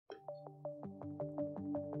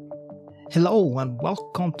Hello and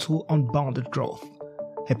welcome to Unbounded Growth,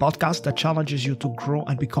 a podcast that challenges you to grow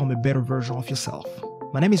and become a better version of yourself.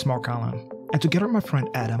 My name is Mark Allen, and together with my friend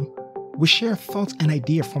Adam, we share thoughts and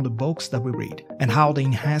ideas from the books that we read and how they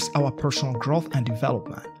enhance our personal growth and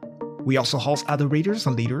development. We also host other readers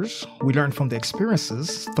and leaders. We learn from their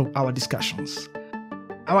experiences through our discussions.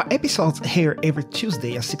 Our episodes air every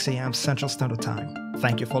Tuesday at 6 a.m. Central Standard Time.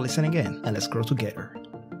 Thank you for listening in, and let's grow together.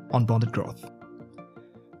 Unbounded Growth.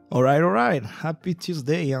 All right. Happy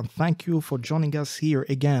Tuesday, and thank you for joining us here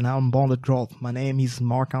again on Unbounded Growth. My name is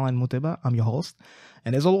Mark Allen Muteba. I'm your host.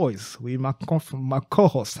 And as always, with my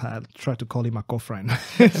co-host, I try to call him my co-friend.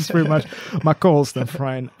 It's pretty much my co-host and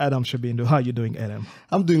friend, Adam Shabindo. How are you doing, Adam?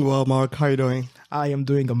 I'm doing well, Mark. How are you doing? I am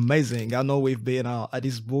doing amazing. I know we've been at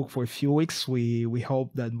this book for a few weeks. We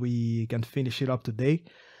hope that we can finish it up today.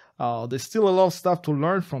 There's still a lot of stuff to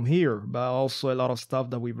learn from here, but also a lot of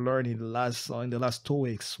stuff that we've learned in the last 2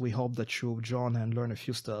 weeks. We hope that you've joined and learned a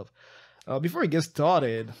few stuff. Before we get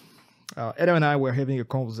started, Adam and I were having a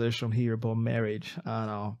conversation here about marriage.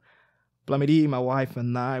 Plamidi, my wife,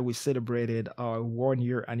 and I, we celebrated our 1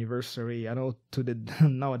 year anniversary. I know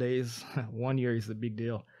nowadays, 1 year is a big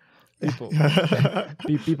deal.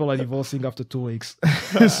 People are divorcing after 2 weeks.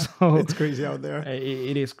 So it's crazy out there.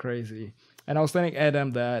 It is crazy. And I was telling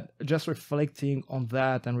Adam that just reflecting on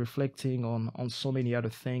that and reflecting on so many other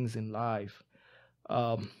things in life,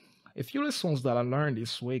 a few lessons that I learned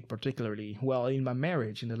this week, particularly, well, in my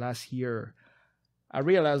marriage in the last year, I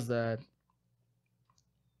realized that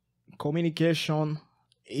communication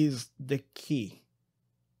is the key.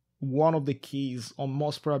 One of the keys, or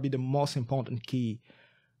most probably the most important key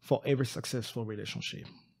for every successful relationship.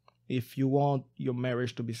 If you want your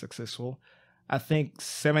marriage to be successful, I think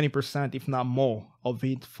 70%, if not more, of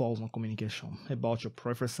it falls on communication about your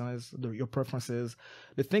preferences,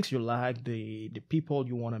 the things you like, the people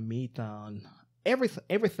you want to meet, and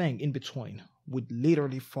everything in between would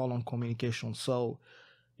literally fall on communication. So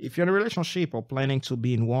if you're in a relationship or planning to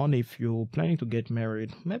be in one, if you're planning to get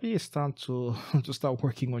married, maybe it's time to start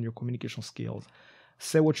working on your communication skills.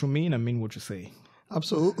 Say what you mean and mean what you say.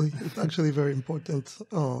 Absolutely. It's actually very important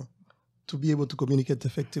to be able to communicate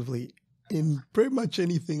effectively in pretty much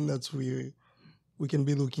anything that we can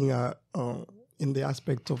be looking at in the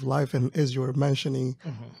aspect of life. And as you were mentioning,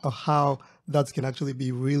 how that can actually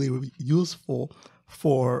be really, really useful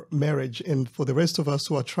for marriage and for the rest of us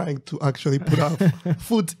who are trying to actually put our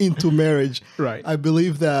foot into marriage. Right. I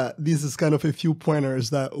believe that this is kind of a few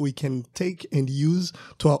pointers that we can take and use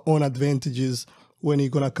to our own advantages when you're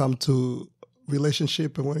going to come to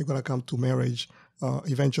relationship and when you're going to come to marriage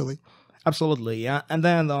eventually. Absolutely, yeah. And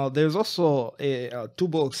then there's also two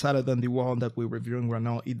books other than the one that we're reviewing right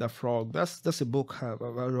now, Eat That Frog. That's a book I've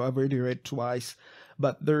already read twice.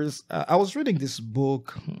 But there's I was reading this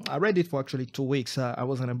book. I read it for actually 2 weeks. I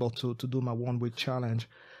wasn't able to do my 1 week challenge.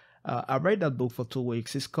 I read that book for 2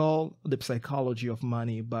 weeks. It's called The Psychology of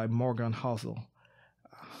Money by Morgan Housel.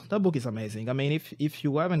 That book is amazing. I mean, if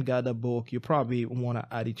you haven't got that book, you probably want to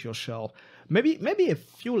add it to your shelf. Maybe a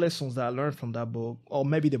few lessons that I learned from that book, or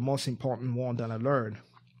maybe the most important one that I learned.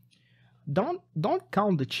 Don't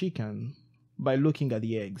count the chicken by looking at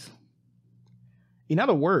the eggs. In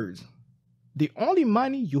other words, the only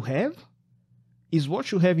money you have is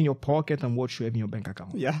what you have in your pocket and what you have in your bank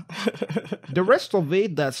account. Yeah. The rest of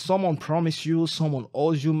it that someone promised you, someone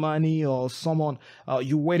owes you money, or someone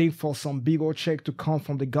you're waiting for some big old check to come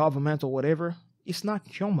from the government or whatever, it's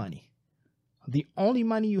not your money. The only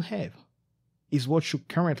money you have is what you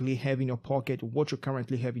currently have in your pocket, what you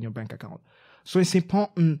currently have in your bank account. So it's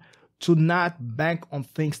important to not bank on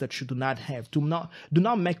things that you do not have. Do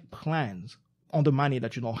not make plans on the money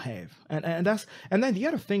that you don't have. And then the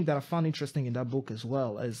other thing that I found interesting in that book as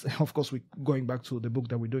well is, of course, we're going back to the book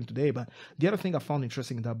that we're doing today, but the other thing I found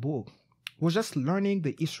interesting in that book was just learning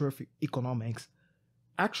the history of economics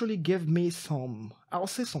actually gave me some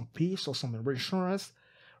peace or some reassurance,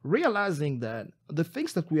 realizing that the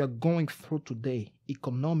things that we are going through today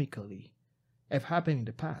economically have happened in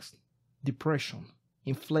the past. Depression,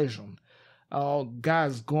 inflation,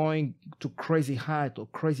 gas going to crazy height or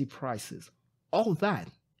crazy prices. All that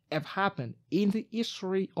have happened in the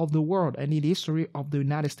history of the world and in the history of the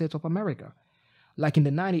United States of America. Like in the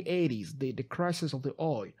 1980s, the crisis of the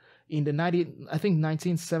oil. In the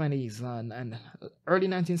 1970s and early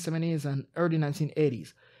 1970s and early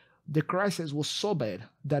 1980s, the crisis was so bad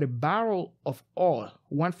that a barrel of oil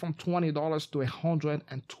went from $20 to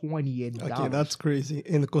 $128. Okay, that's crazy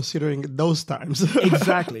in considering those times.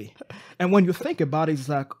 Exactly. And when you think about it, it's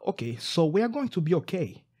like, okay, so we are going to be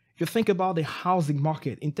okay. You think about the housing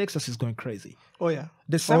market in Texas is going crazy. Oh yeah.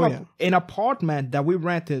 The same yeah. an apartment that we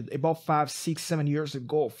rented about 5, 6, 7 years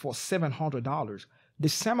ago for $700. The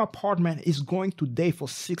same apartment is going today for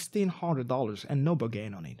 $1,600 and no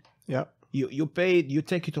bargain on it. Yeah. You pay it, you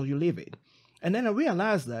take it or you leave it. And then I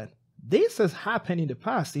realized that this has happened in the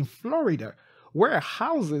past in Florida, where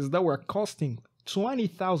houses that were costing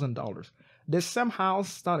 $20,000, the same house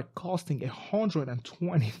started costing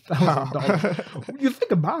 $120,000. You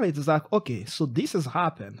think about it, it's like, okay, so this has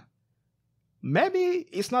happened. Maybe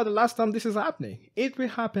it's not the last time this is happening. It will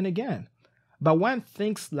happen again. But when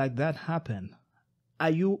things like that happen, are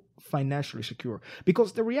you financially secure?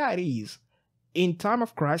 Because the reality is, in time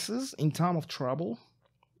of crisis, in time of trouble,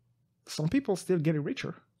 some people still getting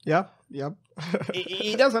richer. Yeah. Yep.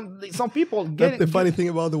 It doesn't. Some people get. That's the funny thing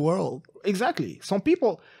about the world. Exactly. Some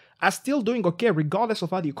people are still doing okay regardless of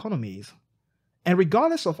how the economy is, and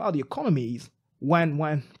regardless of how the economy is.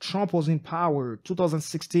 When Trump was in power,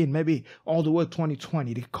 2016, maybe all the way to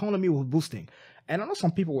 2020, the economy was boosting, and I know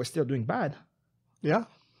some people were still doing bad. Yeah.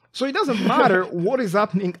 So it doesn't matter what is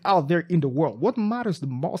happening out there in the world. What matters the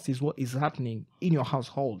most is what is happening in your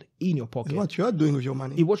household, in your pocket. It's what you're doing with your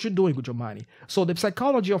money. It's what you're doing with your money. So the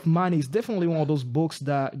psychology of money is definitely one of those books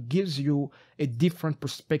that gives you a different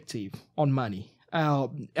perspective on money. I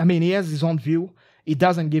mean, he has his own view. He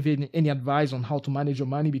doesn't give any advice on how to manage your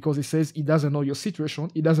money because he says he doesn't know your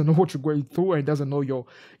situation. He doesn't know what you're going through, and he doesn't know your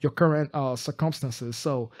current circumstances.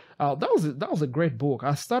 So that was a great book.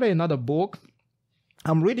 I started another book.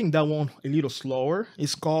 I'm reading that one a little slower.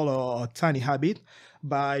 It's called Tiny Habit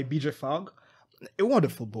by BJ Fogg. A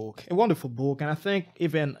wonderful book. And I think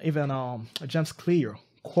even James Clear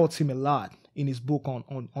quotes him a lot in his book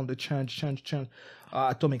on the change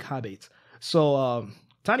atomic habits. So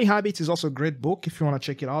Tiny Habits is also a great book if you want to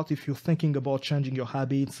check it out. If you're thinking about changing your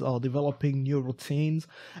habits or developing new routines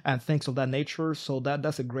and things of that nature. So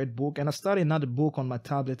that's a great book. And I started another book on my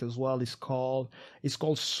tablet as well. It's called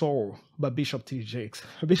Soul by Bishop T. Jakes.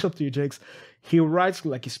 Bishop T. Jakes, he writes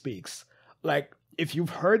like he speaks. Like if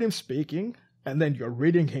you've heard him speaking and then you're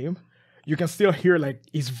reading him, you can still hear like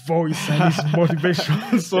his voice and his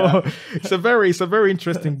motivation. So it's a very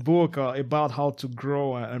interesting book about how to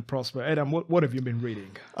grow and prosper. Adam, what have you been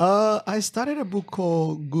reading? I started a book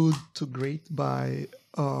called Good to Great by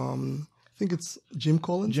I think it's Jim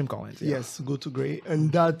Collins. Jim Collins, yeah. Yes, Good to Great,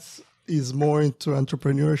 and that is more into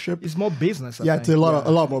entrepreneurship. It's more business. I think. It's a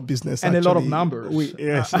lot more business and actually. a lot of numbers.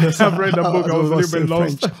 Yes, I've read the book. I was a little bit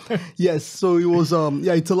lost. Yes, so it was.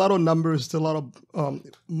 It's a lot of numbers. It's a lot of.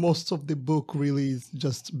 Most of the book really is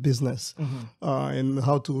just business and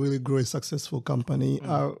how to really grow a successful company.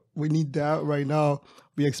 We need that right now.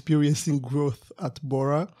 We're experiencing growth at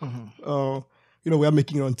Bora. We are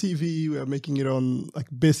making it on TV. We are making it on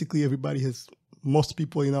basically everybody has. Most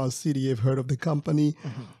people in our city have heard of the company.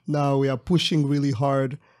 Now we are pushing really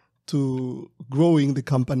hard to growing the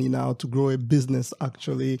company now, to grow a business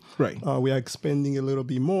actually. Right. We are expanding a little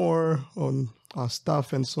bit more on our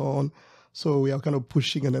stuff and so on. So we are kind of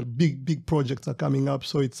pushing and big projects are coming up.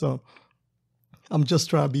 So it's I'm just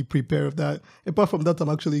trying to be prepared of that. Apart from that, I'm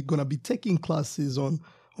actually going to be taking classes on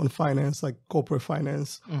finance, like corporate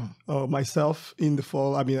finance myself in the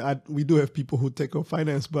fall. I mean, we do have people who take up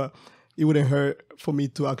finance, but it wouldn't hurt for me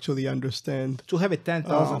to actually understand. To have a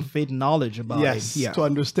 10,000 feet knowledge about it. Yes, to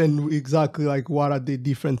understand exactly what are the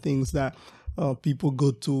different things that people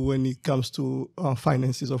go to when it comes to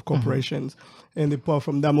finances of corporations. And apart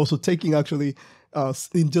from that, I'm also taking actually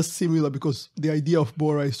in just similar, because the idea of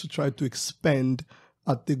Bora is to try to expand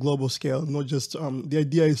at the global scale, not just, the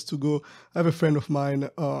idea is to go, I have a friend of mine,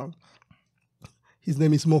 his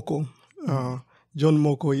name is Moko. John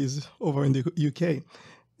Moko is over in the UK.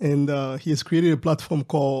 And he has created a platform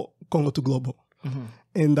called Congo to Global.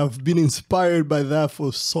 And I've been inspired by that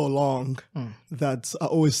for so long that I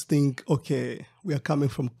always think, okay, we are coming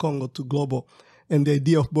from Congo to global. And the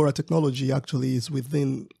idea of Bora technology actually is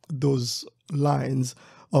within those lines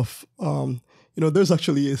of, there's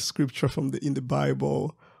actually a scripture in the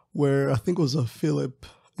Bible where I think it was Philip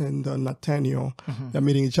and Nathaniel, they're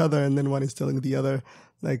meeting each other, and then one is telling the other,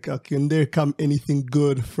 can there come anything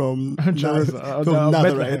good from Nazareth?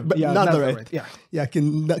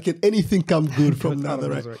 Can anything come good from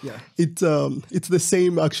Nazareth? Yeah. It's the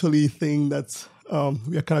same actually thing that's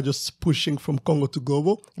we are kind of just pushing from Congo to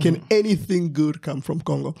global. Can anything good come from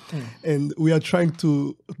Congo? And we are trying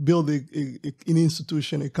to build an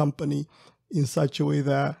institution, a company, in such a way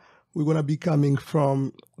that we're going to be coming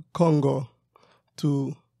from Congo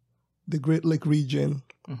to the Great Lake region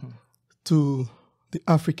to the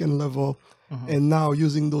African level, and now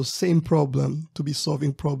using those same problems to be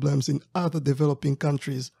solving problems in other developing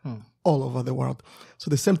countries all over the world. So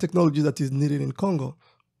the same technology that is needed in Congo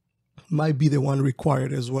might be the one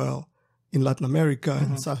required as well in Latin America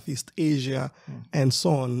and Southeast Asia and so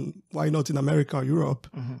on. Why not in America or Europe?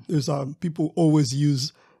 There's people always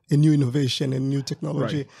use a new innovation and new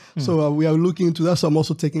technology. Right. So we are looking into that. So I'm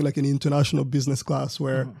also taking like an international business class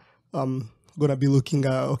where I'm going to be looking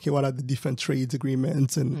at, okay, what are the different trades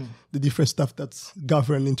agreements and the different stuff that's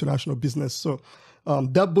govern international business. So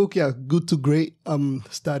that book, Good to Great, I'm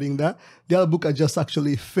studying that. The other book I just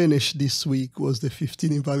actually finished this week was the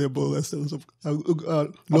 15 Invaluable Lessons of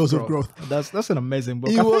Laws of Growth. That's an amazing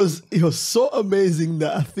book. It was so amazing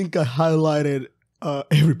that I think I highlighted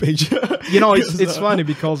every page. It's funny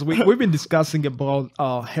because we've been discussing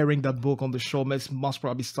about hearing that book on the show. It's most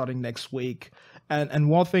probably starting next week. And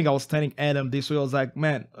one thing I was telling Adam this week, I was like,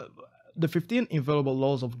 man, the 15 Invaluable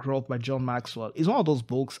Laws of Growth by John Maxwell is one of those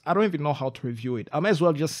books. I don't even know how to review it. I might as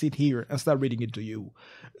well just sit here and start reading it to you,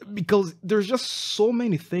 because there's just so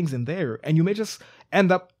many things in there, and you may just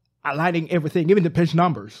end up aligning everything, even the page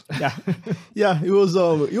numbers. Yeah, it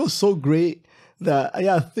was so great that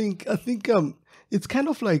I think it's kind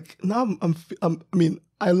of like now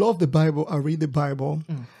I love the Bible. I read the Bible.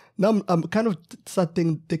 Now I'm kind of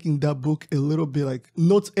taking that book a little bit like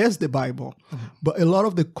not as the Bible, but a lot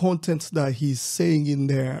of the contents that he's saying in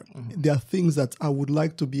there, there are things that I would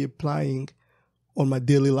like to be applying on my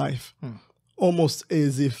daily life, almost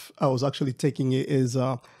as if I was actually taking it as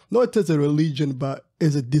not as a religion, but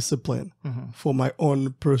as a discipline for my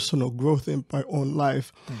own personal growth in my own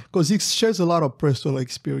life. Because he shares a lot of personal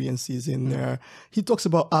experiences in there. He talks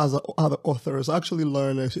about other authors. I actually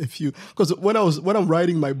learned a few, because when I'm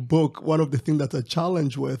writing my book, one of the things that I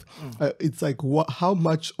challenge with, it's like how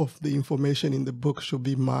much of the information in the book should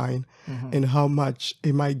be mine, and how much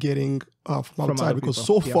am I getting from outside? Because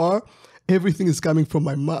so far, everything is coming from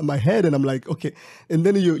my head, and I'm like, okay. And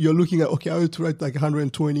then you're looking at, okay, I have to write like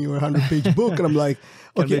 120 or 100 page book, and I'm like,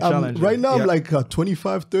 okay, right now I'm like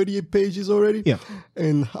 25, 38 pages already,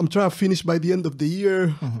 and I'm trying to finish by the end of the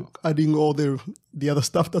year, adding all the other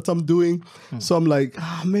stuff that I'm doing. So I'm like,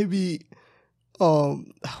 maybe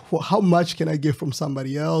how much can I get from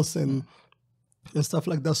somebody else, and stuff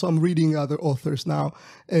like that. So I'm reading other authors now,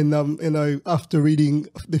 and after reading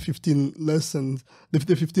the 15 lessons,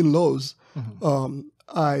 the 15 laws,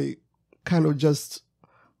 I kind of just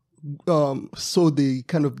saw the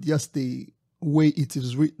kind of just the way it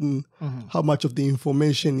is written, how much of the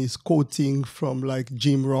information is quoting from like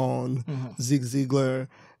Jim Rohn, Zig Ziglar,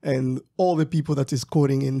 and all the people that is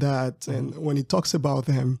quoting in that. And when he talks about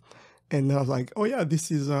them, and I was like, oh yeah,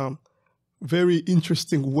 this is very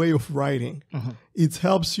interesting way of writing. It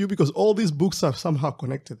helps you because all these books are somehow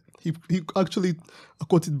connected. He actually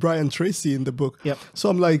quoted Brian Tracy in the book. So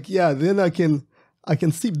I'm like, yeah, then I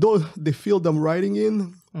can see though the field I'm writing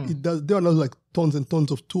in, there are not like tons and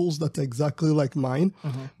tons of tools that are exactly like mine,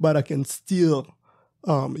 but I can still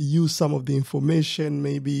use some of the information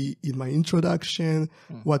maybe in my introduction.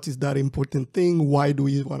 What is that important thing? Why do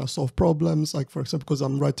we want to solve problems? Like, for example, because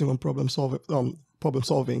I'm writing on problem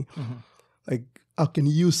solving. Like, I can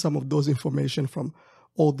use some of those information from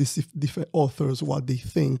all these different authors, what they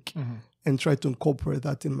think, and try to incorporate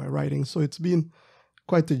that in my writing. So it's been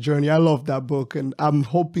quite a journey. I love that book, and I'm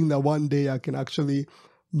hoping that one day I can actually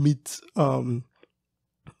meet John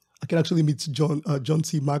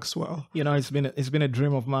C. Maxwell. It's been a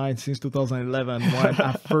dream of mine since 2011. When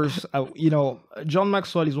I first, John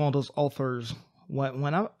Maxwell is one of those authors.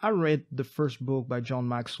 When I read the first book by John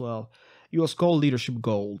Maxwell, it was called Leadership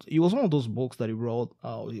Gold. It was one of those books that he wrote.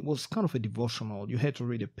 It was kind of a devotional. You had to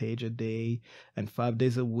read a page a day and 5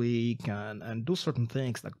 days a week and do certain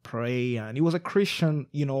things like pray. And it was a Christian,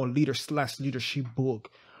 leadership book.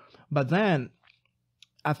 But then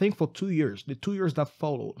I think for 2 years, the 2 years that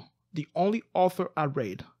followed, the only author I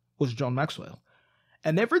read was John Maxwell.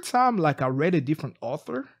 And every time I read a different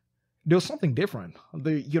author, there was something different.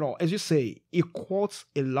 As you say, he quotes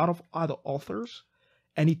a lot of other authors.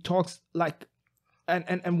 And he talks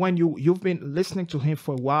and when you've been listening to him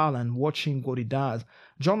for a while and watching what he does,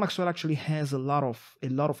 John Maxwell actually has a lot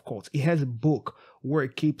of quotes. He has a book where he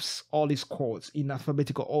keeps all his quotes in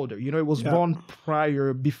alphabetical order. It was born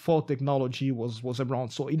before technology was around,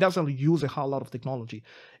 so he doesn't use a whole lot of technology.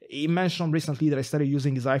 He mentioned recently that I started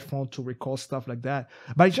using his iPhone to record stuff like that.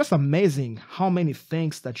 But it's just amazing how many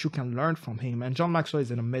things that you can learn from him. And John Maxwell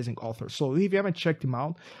is an amazing author. So if you haven't checked him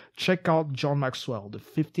out, check out John Maxwell, The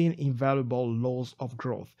 15 Invaluable Laws of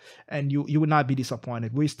Growth. And you will not be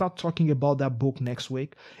disappointed. We start talking about that book next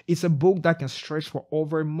week. It's a book that can stretch for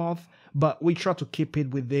over a month, but we try to keep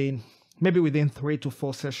it within maybe within 3 to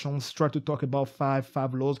 4 sessions, try to talk about five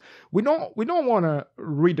laws. We don't want to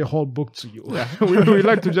read the whole book to you. Yeah. we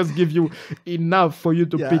like to just give you enough for you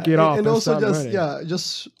to pick it up and also start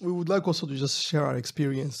just learning. we would like also to just share our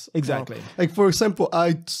experience. Exactly. Like for example,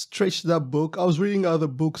 I stretched that book. I was reading other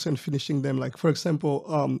books and finishing them. Like for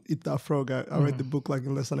example, Eat That Frog. I read the book like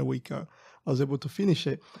in less than a week. I was able to finish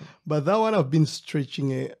it, but that one I've been stretching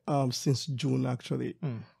it since June actually.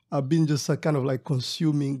 I've been just kind of like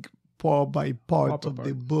consuming part by part of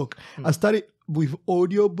the book. I started with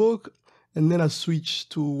audiobook, and then I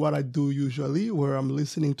switched to what I do usually, where I'm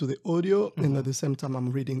listening to the audio and at the same time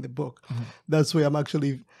I'm reading the book. That's where I'm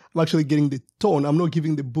actually getting the tone. I'm not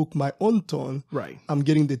giving the book my own tone. Right. I'm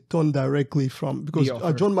getting the tone directly from, because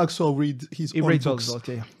John Maxwell reads his own books.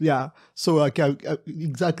 Yeah. So like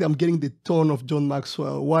exactly, I'm getting the tone of John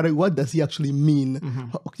Maxwell. What does he actually mean?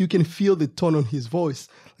 You can feel the tone on his voice.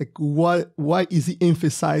 Like why is he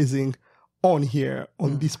emphasizing on here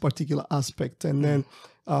on this particular aspect? And then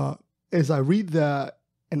as I read that,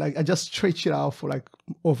 and I just stretch it out for like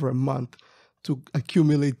over a month to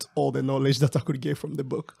accumulate all the knowledge that I could get from the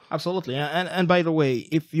book. Absolutely. And by the way,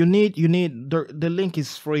 if you need the link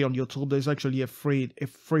is free on YouTube. There's actually a free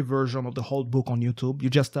version of the whole book on YouTube.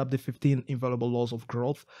 You just tap the 15 Invaluable Laws of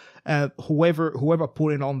Growth. Whoever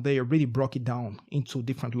put it on there really broke it down into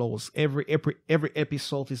different laws. Every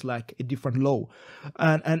episode is like a different law.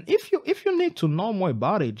 And if you need to know more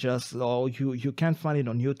about it, you can't find it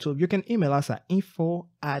on YouTube, you can email us at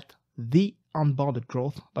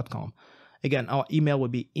info@theunboundedgrowth.com. Again, our email will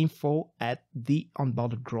be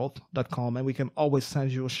info@theunboundedgrowth.com, and we can always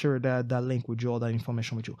share that link with you, all that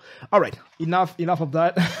information with you. All right, enough of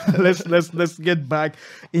that. let's get back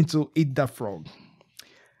into Eat That Frog.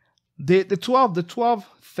 The 12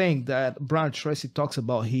 thing that Brian Tracy talks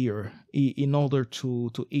about here in order to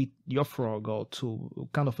eat your frog, or to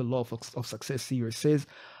kind of a law of success here, says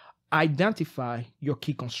identify your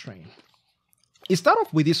key constraint. It starts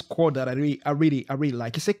off with this quote that I really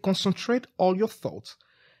like. It says, concentrate all your thoughts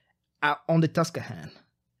on the task at hand.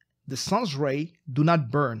 The sun's rays do not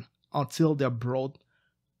burn until they're brought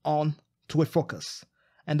on to a focus.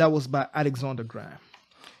 And that was by Alexander Graham.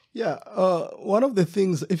 Yeah. One of the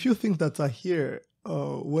things, if you think that are here,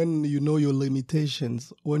 when you know your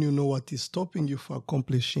limitations, when you know what is stopping you from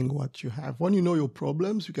accomplishing what you have, when you know your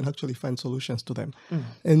problems, you can actually find solutions to them.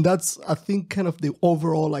 And that's, I think, kind of the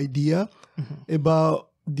overall idea about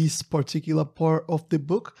this particular part of the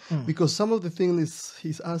book, because some of the things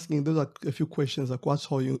he's asking, those are a few questions like, what's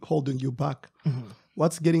holding you back?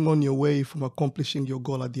 What's getting on your way from accomplishing your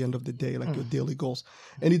goal at the end of the day, like your daily goals?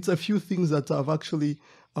 And it's a few things that I've actually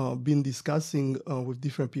been discussing with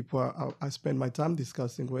different people I spend my time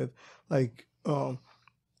discussing with. Like,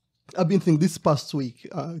 I've been thinking this past week,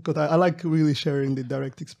 because I like really sharing the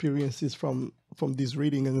direct experiences from this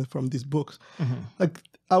reading and from these books. Like,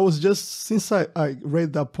 I was just, since I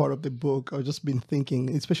read that part of the book, I've just been thinking,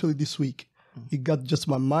 especially this week, it got just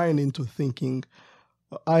my mind into thinking,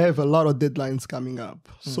 I have a lot of deadlines coming up,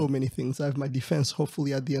 so many things. I have my defense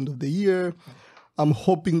hopefully at the end of the year. I'm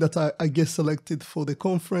hoping that I get selected for the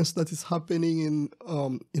conference that is happening in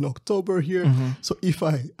October here. So if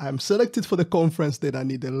I'm selected for the conference, then I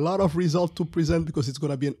need a lot of results to present, because it's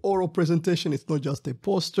going to be an oral presentation. It's not just a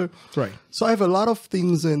poster. Right. So I have a lot of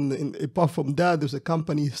things, and apart from that, there's a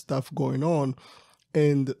company stuff going on.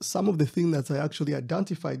 And some of the things that I actually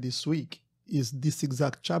identified this week is this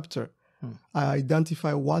exact chapter. I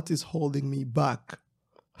identify what is holding me back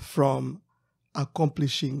from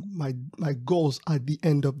accomplishing my goals at the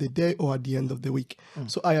end of the day or at the end of the week.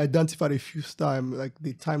 So I identified a few times, like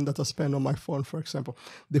the time that I spend on my phone, for example,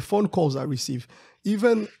 the phone calls I receive,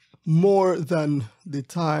 even more than the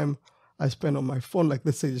time I spend on my phone, like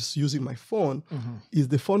let's say just using my phone, is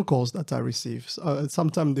the phone calls that I receive.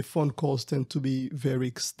 Sometimes the phone calls tend to be very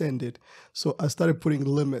extended. So I started putting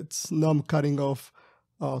limits. Now I'm cutting off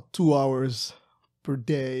 2 hours per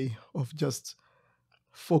day of just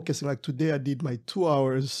focusing. Like today I did my 2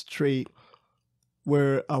 hours straight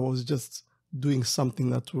where I was just doing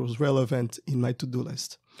something that was relevant in my to-do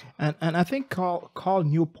list. And I think Carl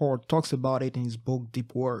Newport talks about it in his book,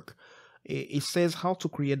 Deep Work. It says how to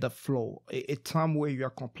create that flow, a time where you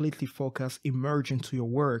are completely focused, immersed into your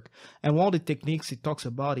work. And one of the techniques he talks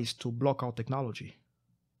about is to block out technology.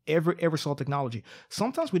 Every sort of technology.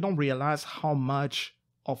 Sometimes we don't realize how much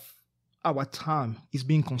of our time is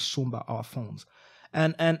being consumed by our phones.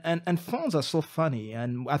 And phones are so funny.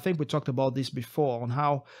 And I think we talked about this before on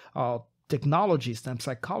how technologists and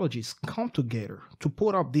psychologists come together to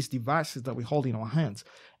put up these devices that we hold in our hands.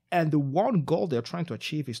 And the one goal they're trying to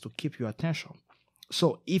achieve is to keep your attention.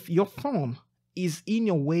 So if your phone is in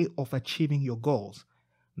your way of achieving your goals.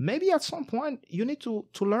 Maybe at some point you need to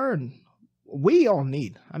learn. We all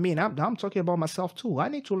need. I mean, I'm talking about myself too. I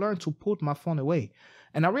need to learn to put my phone away.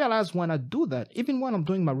 And I realize when I do that, even when I'm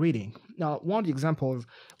doing my reading. Now, one of the examples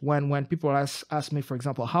when people ask me, for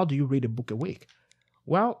example, how do you read a book a week?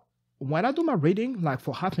 Well, when I do my reading, like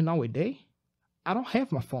for half an hour a day, I don't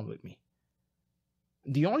have my phone with me.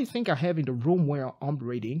 The only thing I have in the room where I'm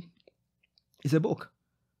reading is a book.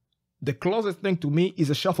 The closest thing to me is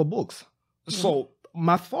a shelf of books. So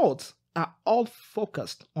my thoughts are all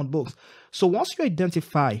focused on books. So once you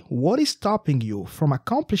identify what is stopping you from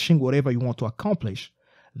accomplishing whatever you want to accomplish,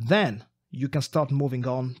 then you can start moving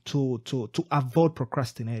on to avoid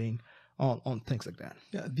procrastinating on things like that.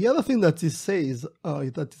 Yeah. The other thing that it says,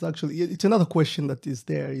 that is actually, it's another question that is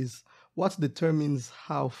there, is what determines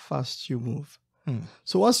how fast you move?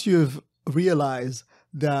 So once you've realized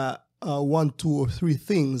that 1, 2, or 3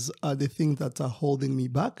 things are the things that are holding me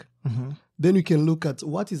back, then you can look at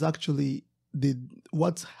what is actually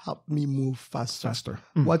what's helped me move faster.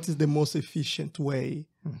 What is the most efficient way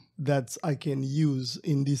that I can use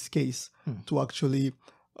in this case to actually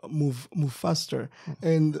move faster.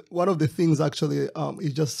 And one of the things actually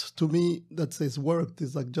is just, to me, that says worked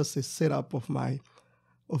is like just a setup of my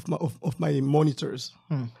monitors.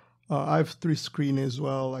 I have 3 screens as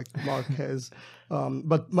well, like Mark has.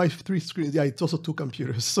 But my 3 screens, it's also 2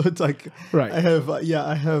 computers. So it's like, right. I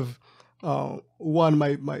have one,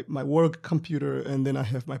 my work computer, and then I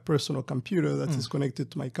have my personal computer that is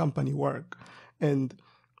connected to my company work. And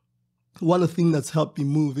one of the things that's helped me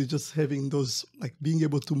move is just having those, like being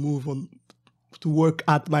able to move to work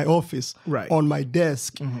at my office, on my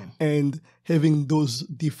desk, and having those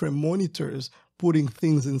different monitors, putting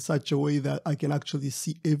things in such a way that I can actually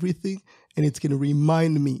see everything, and it can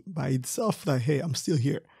remind me by itself that, hey, I'm still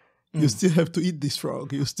here. You still have to eat this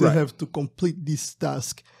frog. You still have to complete this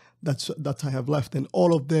task that I have left. And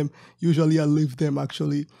all of them, usually I leave them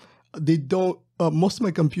actually. They don't, most of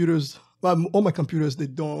my computers, all my computers, they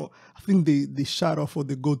don't, I think they shut off or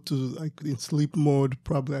they go to like in sleep mode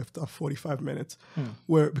probably after 45 minutes.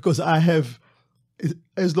 Because I have,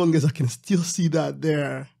 as long as I can still see that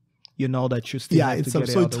there, you know that you still have to get it out of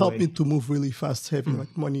the way. So it helped me to move really fast, having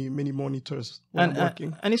like many monitors when I'm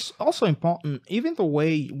working. And it's also important, even the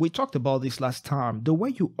way, we talked about this last time, the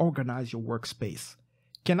way you organize your workspace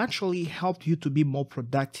can actually help you to be more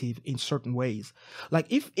productive in certain ways. Like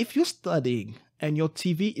if you're studying and your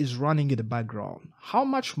TV is running in the background, how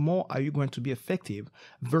much more are you going to be effective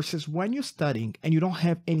versus when you're studying and you don't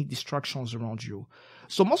have any distractions around you?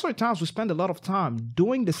 So most of the times we spend a lot of time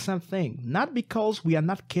doing the same thing, not because we are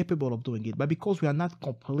not capable of doing it, but because we are not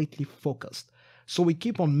completely focused. So we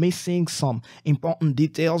keep on missing some important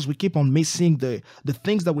details. We keep on missing the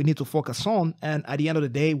things that we need to focus on. And at the end of the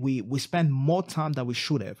day, we spend more time than we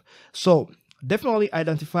should have. So definitely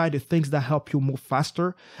identify the things that help you move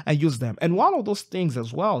faster and use them. And one of those things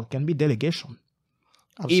as well can be delegation.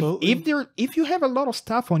 Absolutely. If you have a lot of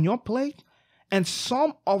stuff on your plate, and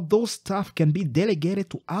some of those stuff can be delegated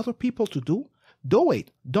to other people to do it.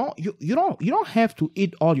 You don't have to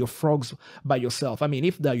eat all your frogs by yourself. I mean,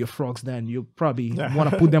 if they're your frogs, then you probably want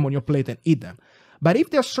to put them on your plate and eat them. But if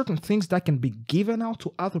there are certain things that can be given out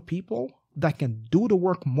to other people that can do the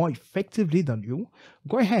work more effectively than you,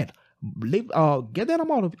 go ahead. Get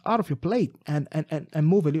them out of your plate and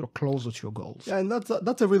move a little closer to your goals. Yeah, and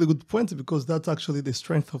that's a really good point, because that's actually the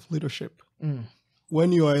strength of leadership.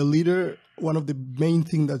 When you are a leader, one of the main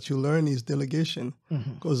things that you learn is delegation.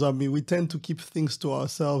 Because we tend to keep things to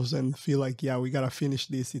ourselves and feel like, we got to finish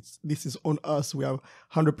this. This is on us. We are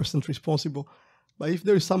 100% responsible. But if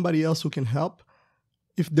there is somebody else who can help,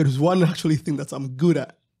 if there's one actually thing that I'm good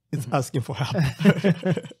at, it's asking for help.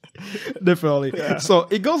 Definitely. Yeah. So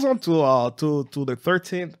it goes on to the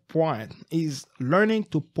 13th point, is learning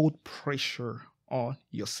to put pressure on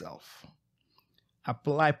yourself.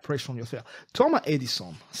 Apply pressure on yourself. Thomas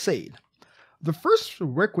Edison said, the first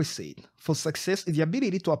requisite for success is the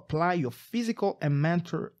ability to apply your physical and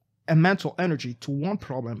mental energy to one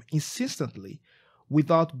problem insistently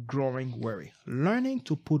without growing weary. Learning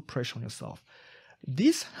to put pressure on yourself.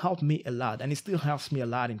 This helped me a lot, and it still helps me a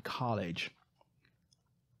lot in college.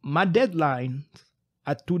 My deadline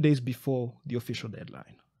are 2 days before the official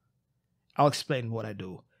deadline. I'll explain what I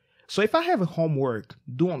do. So if I have a homework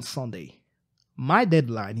due on Sunday, my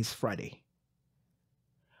deadline is Friday.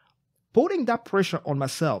 Putting that pressure on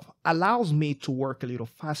myself allows me to work a little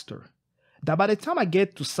faster. That by the time I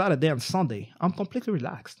get to Saturday and Sunday, I'm completely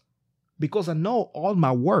relaxed, because I know all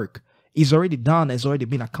my work is already done, has already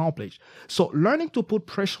been accomplished. So learning to put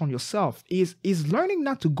pressure on yourself is learning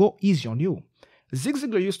not to go easy on you. Zig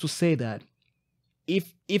Ziglar used to say that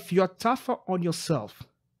if you're tougher on yourself,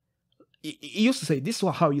 he used to say, this is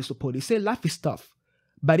how he used to put it. He said, life is tough.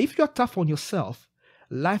 But if you're tough on yourself,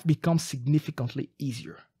 life becomes significantly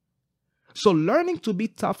easier. So learning to be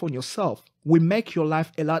tough on yourself will make your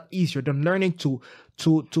life a lot easier than learning to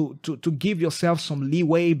give yourself some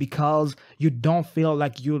leeway because you don't feel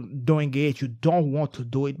like you're doing it, you don't want to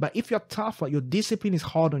do it. But if you're tougher, your discipline is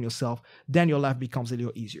hard on yourself, then your life becomes a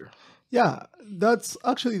little easier. Yeah, that's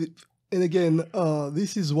actually, and again,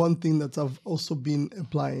 this is one thing that I've also been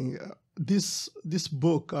applying. This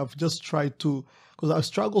book, I've just tried to, because I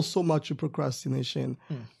struggle so much with procrastination.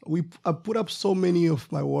 I put up so many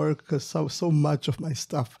of my work, so much of my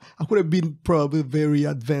stuff. I could have been probably very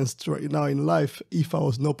advanced right now in life if I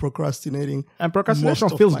was not procrastinating. And procrastination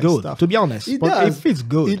feels good, stuff. To be honest. It does. It feels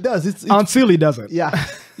good. It does. It's until it doesn't. Yeah.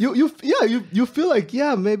 You feel like,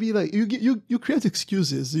 yeah, maybe like you create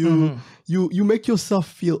excuses. You make yourself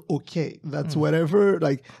feel okay. That's whatever.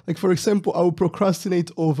 Like for example, I would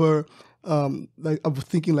procrastinate over like I was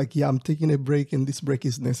thinking like, yeah, I'm taking a break and this break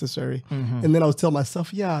is necessary. And then I'll tell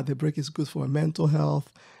myself, yeah, the break is good for my mental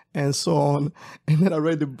health and so on. And then I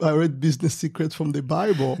read Business Secrets from the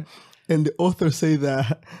Bible, and the author say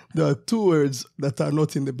that there are two words that are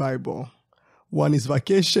not in the Bible. One is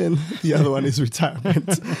vacation, the other one is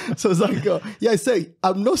retirement. So it's like, I say,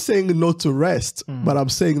 I'm not saying not to rest, but I'm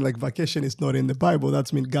saying like vacation is not in the Bible.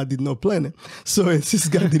 That means God did not plan it. So since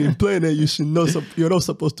God didn't plan it, you're not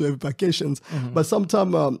supposed to have vacations. But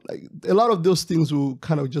sometimes a lot of those things will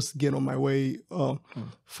kind of just get on my way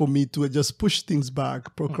for me to just push things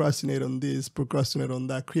back, procrastinate on this, procrastinate on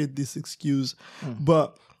that, create this excuse.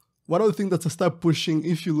 But one of the things that I start pushing,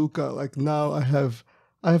 if you look at like now I have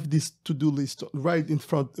this to-do list right in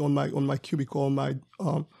front on my cubicle, my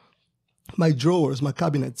drawers, my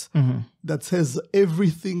cabinets, that says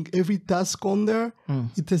everything, every task on there,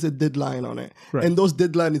 it has a deadline on it. Right. And those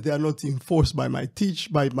deadlines, they are not enforced by my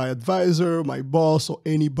advisor, my boss, or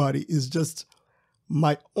anybody. It's just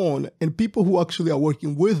my own. And people who actually are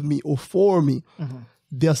working with me or for me,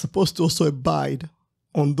 they are supposed to also abide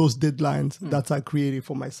on those deadlines that I created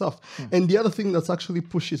for myself. And the other thing that actually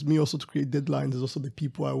pushes me also to create deadlines is also the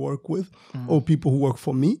people I work with or people who work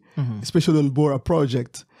for me, especially on Bora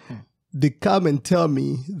project. They come and tell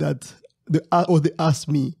me that, they ask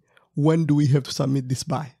me, when do we have to submit this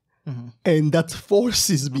by? And that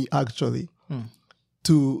forces me actually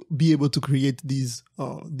to be able to create these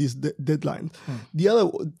deadlines. The other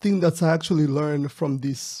thing that I actually learned from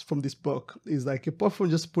this book is like, apart from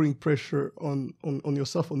just putting pressure on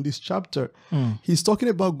yourself on this chapter, he's talking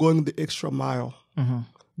about going the extra mile,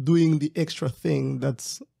 doing the extra thing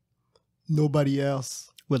that's nobody else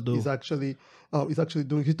will do. Is actually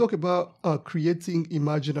doing. He talked about creating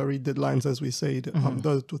imaginary deadlines, as we said.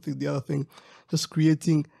 The other thing, just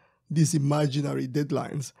creating these imaginary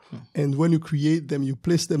deadlines. And when you create them, you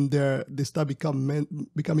place them there, they start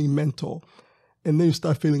becoming mental. And then you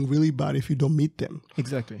start feeling really bad if you don't meet them.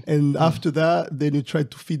 Exactly. And after that, then you try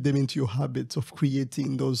to feed them into your habits of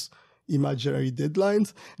creating those imaginary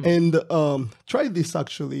deadlines. And try this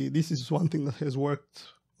actually. This is one thing that has worked.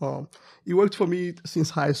 It worked for me since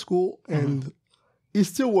high school, and it's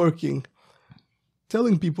still working.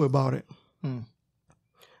 Telling people about it.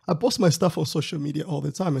 I post my stuff on social media all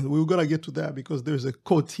the time, and we're going to get to that because there's a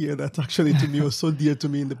quote here that actually to me was so dear to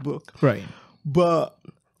me in the book. Right. But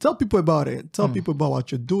tell people about it. Tell people about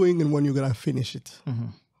what you're doing and when you're going to finish it.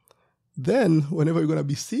 Then whenever you're going to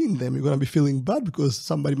be seeing them, you're going to be feeling bad because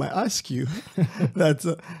somebody might ask you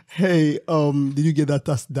that, hey, did you get that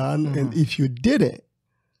task done? And if you did it,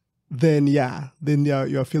 then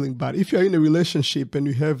you're feeling bad. If you're in a relationship and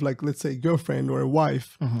you have, like, let's say a girlfriend or a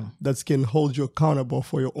wife that can hold you accountable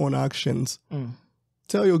for your own actions,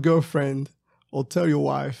 tell your girlfriend or tell your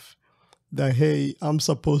wife that, hey, I'm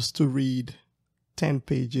supposed to read 10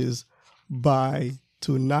 pages by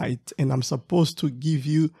tonight, and I'm supposed to give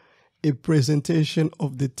you a presentation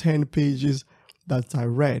of the 10 pages that I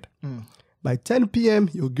read. By 10 p.m.,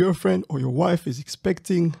 your girlfriend or your wife is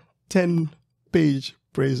expecting 10-page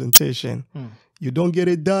presentation. You don't get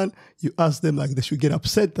it done, you ask them, like, they should get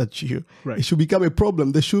upset at you. Right. It should become a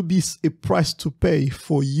problem. There should be a price to pay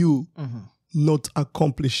for you not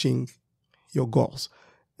accomplishing your goals.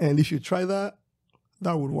 And if you try that,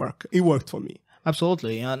 that would work. It worked for me.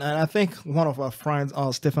 Absolutely. And I think one of our friends,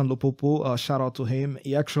 Stefan Lupupu, shout out to him.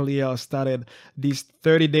 He actually started this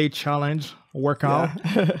 30-day challenge workout,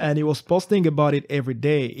 and he was posting about it every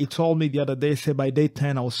day. He told me the other day, said by day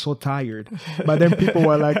 10, I was so tired. But then people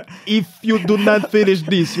were like, if you do not finish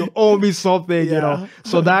this, you owe me something, you know.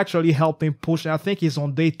 So that actually helped him push. I think he's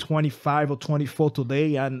on day 25 or 24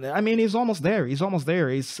 today. And I mean, he's almost there. He's almost there.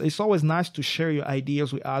 It's always nice to share your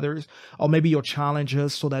ideas with others, or maybe your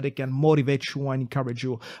challenges, so that they can motivate you and encourage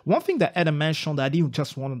you. One thing that Adam mentioned that I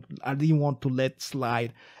didn't want to let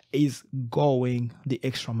slide is going the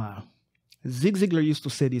extra mile. Zig Ziglar used to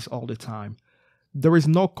say this all the time. There is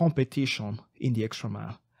no competition in the extra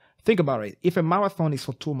mile. Think about it. If a marathon is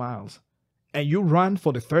for 2 miles and you run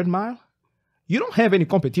for the 3rd mile, you don't have any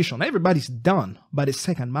competition. Everybody's done by the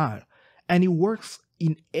 2nd mile. And it works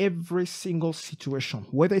in every single situation,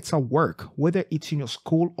 whether it's at work, whether it's in your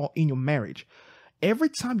school or in your marriage. Every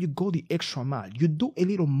time you go the extra mile, you do a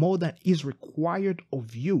little more than is required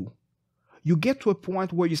of you. You get to a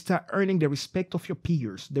point where you start earning the respect of your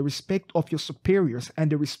peers, the respect of your superiors,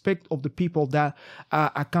 and the respect of the people that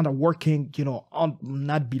are kind of working, you know, on,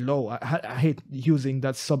 not below. I hate using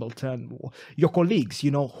that subaltern. Your colleagues, you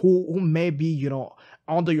know, who may be, you know,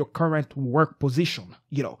 under your current work position,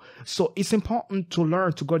 you know. So it's important to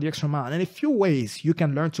learn to go the extra mile. And a few ways you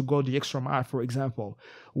can learn to go the extra mile, for example,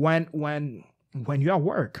 when you're at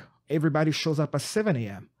work, everybody shows up at 7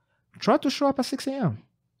 a.m. Try to show up at 6 a.m.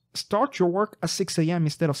 Start your work at 6 a.m.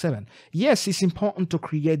 instead of 7. Yes, it's important to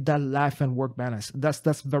create that life and work balance.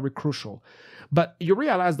 That's very crucial. But you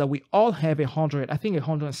realize that we all have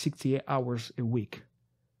 168 hours a week.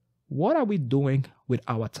 What are we doing with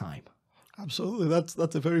our time? Absolutely.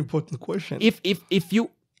 That's a very important question. If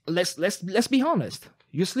you let's be honest.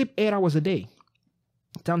 You sleep 8 hours a day.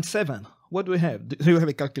 Times 7. What do we have? Do you have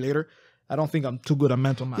a calculator? I don't think I'm too good at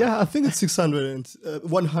mental math. Yeah, I think it's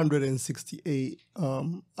 168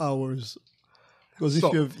 hours. Because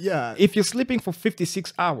if you're sleeping for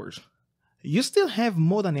 56 hours, you still have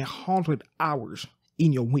more than 100 hours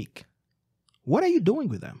in your week. What are you doing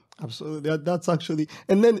with them? Absolutely. That's actually,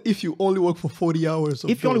 and then if you only work for 40 hours.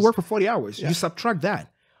 If you only work for 40 hours, you subtract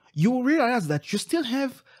that. You will realize that you still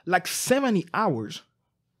have like 70 hours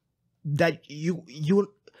that you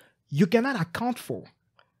cannot account for.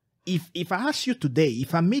 If I ask you today,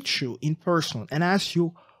 if I meet you in person and ask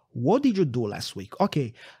you, what did you do last week?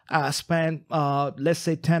 Okay, I spent, let's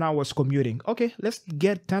say 10 hours commuting. Okay, let's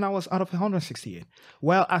get 10 hours out of 168.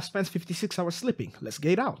 Well, I spent 56 hours sleeping. Let's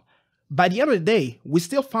get it out. By the end of the day, we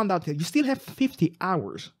still found out that you still have 50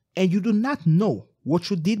 hours and you do not know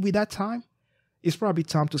what you did with that time. It's probably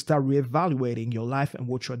time to start reevaluating your life and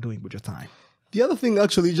what you're doing with your time. The other thing,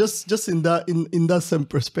 actually, just in that same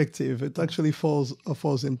perspective, it actually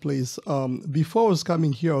falls in place. Before I was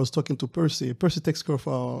coming here, I was talking to Percy. Percy takes care of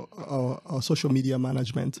our social media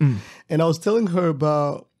management, and I was telling her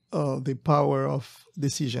about the power of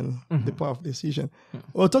decision. The power of decision.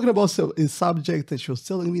 We were talking about a subject, and she was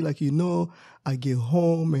telling me, like, I get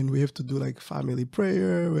home and we have to do like family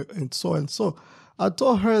prayer and so and so. I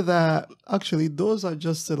told her that actually those are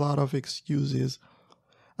just a lot of excuses.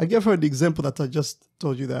 I gave her the example that I just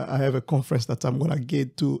told you, that I have a conference that I'm going to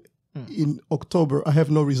get to in October. I have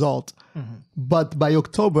no result. But by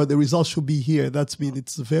October, the result should be here. That means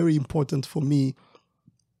it's very important for me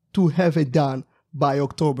to have it done by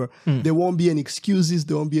October. There won't be any excuses.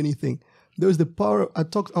 There won't be anything. There's the power. I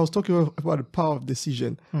was talking about the power of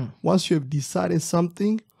decision. Once you have decided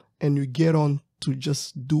something and you get on to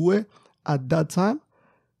just do it at that time,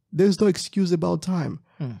 there's no excuse about time.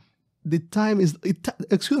 The time is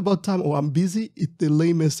excuse about time. Oh, I'm busy. It's the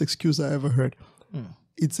lamest excuse I ever heard.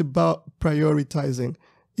 It's about prioritizing.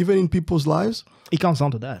 Even in people's lives, it comes down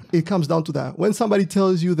to that. It comes down to that. When somebody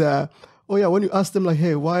tells you that, oh yeah, when you ask them like,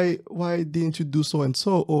 hey, why didn't you do so and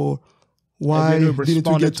so, or why didn't you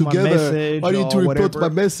get together? Why didn't you report my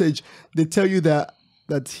message? They tell you that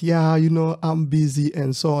yeah, I'm busy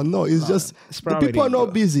and so on. No, it's just the people are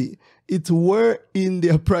not busy. It's where in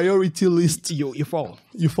their priority list you fall.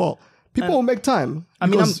 You fall. People will make time. I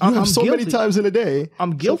mean, I'm so guilty. Many times in a day.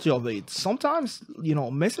 I'm guilty of it. Sometimes,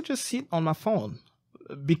 messages sit on my phone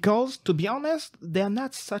because, to be honest, they're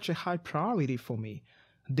not such a high priority for me.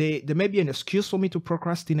 They may be an excuse for me to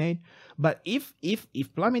procrastinate. But if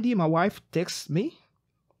Plamidi, my wife, texts me,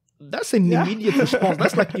 that's an immediate response.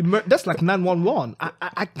 That's like 911.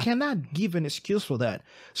 I cannot give an excuse for that.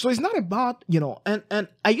 So it's not about, and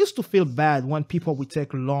I used to feel bad when people would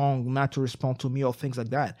take long not to respond to me or things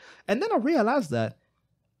like that. And then I realized that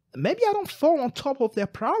maybe I don't fall on top of their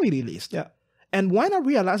priority list. Yeah. And when I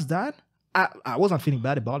realized that, I wasn't feeling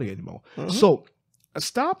bad about it anymore. So let's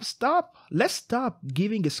stop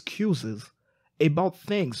giving excuses about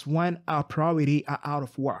things when our priority are out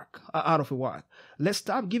of whack. Let's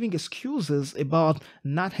stop giving excuses about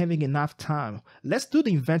not having enough time. Let's do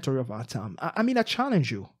the inventory of our time. I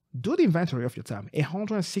challenge you. Do the inventory of your time.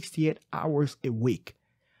 168 hours a week.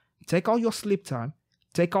 Take out your sleep time.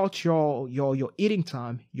 Take out your eating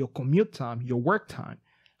time, your commute time, your work time.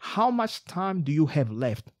 How much time do you have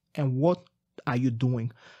left? And what are you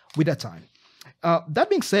doing with that time? That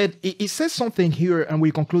being said, it says something here, and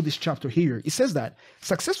we conclude this chapter here. It says that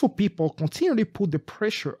successful people continually put the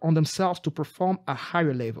pressure on themselves to perform at a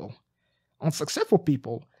higher level. Unsuccessful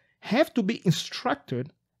people have to be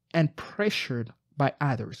instructed and pressured by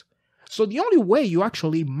others. So the only way you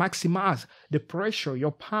actually maximize the pressure,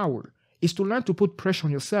 your power, is to learn to put pressure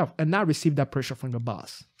on yourself and not receive that pressure from your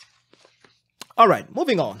boss. All right,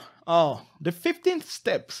 moving on. The 15th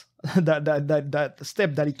steps, that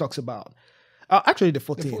step that he talks about. Actually, the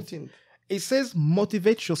 14th. It says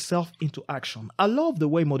motivate yourself into action. I love the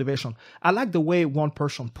way motivation. I like the way one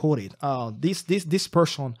person put it. This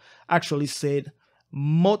person actually said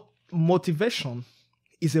motivation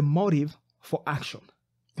is a motive for action.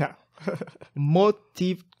 Yeah.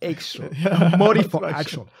 Motive for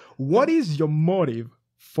action. What is your motive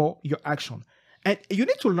for your action? And you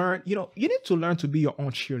need to learn, you need to learn to be your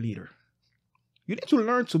own cheerleader. You need to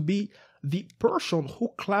learn to be the person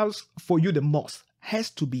who claps for you the most. Has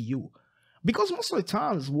to be you. Because most of the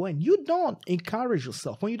times when you don't encourage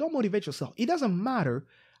yourself, when you don't motivate yourself, it doesn't matter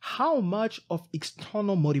how much of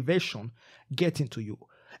external motivation gets into you.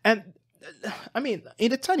 And in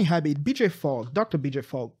the Tiny Habit, Dr. BJ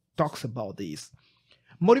Fogg talks about this.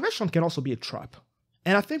 Motivation can also be a trap.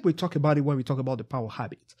 And I think we talk about it when we talk about the power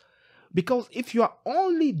habits. Because if you are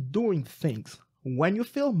only doing things when you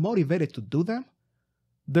feel motivated to do them,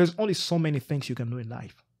 there's only so many things you can do in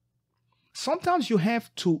life. Sometimes you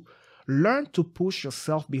have to learn to push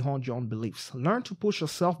yourself beyond your own beliefs. Learn to push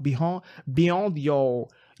yourself beyond your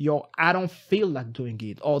I don't feel like doing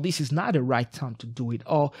it, or this is not the right time to do it,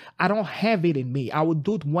 or I don't have it in me. I will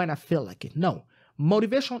do it when I feel like it. No.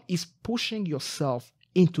 Motivation is pushing yourself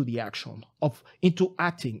into the action, into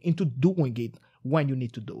acting, into doing it when you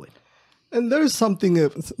need to do it. And there's something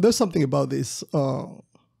about this.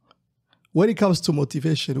 When it comes to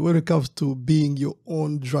motivation, when it comes to being your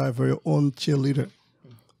own driver, your own cheerleader,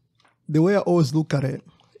 the way I always look at it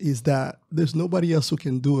is that there's nobody else who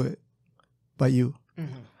can do it but you.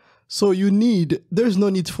 Mm-hmm. So there's no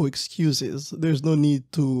need for excuses. There's no need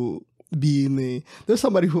to be in a, there's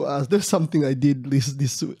somebody who asked, there's something I did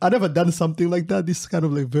this, I never done something like that. This is kind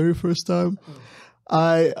of like very first time.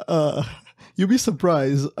 You'll be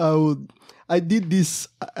surprised. I did these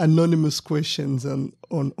anonymous questions on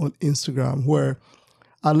Instagram where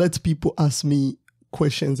I let people ask me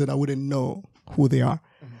questions that I wouldn't know who they are.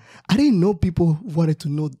 Mm-hmm. I didn't know people wanted to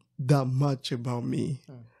know that much about me.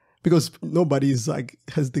 Mm. Because nobody has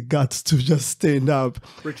the guts to just stand up,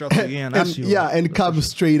 reach out to you and ask you. Yeah, and come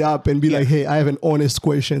straight up and be like, hey, I have an honest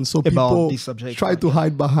question. So about people try to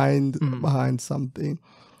hide behind something.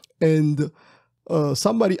 And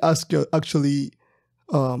somebody asked the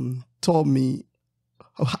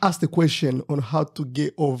question on how to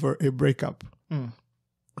get over a breakup. Mm.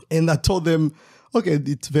 And I told them, okay,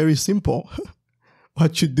 it's very simple.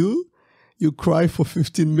 What you do, you cry for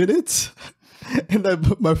 15 minutes. And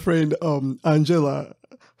my friend Angela,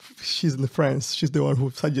 she's in France. She's the one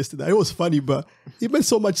who suggested that. It was funny, but it made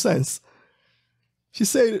so much sense. She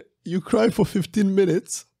said, you cry for 15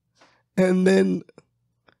 minutes and then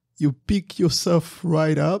you pick yourself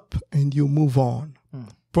right up and you move on,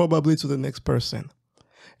 probably to the next person.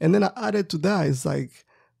 And then I added to that, it's like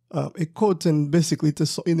a quote, and basically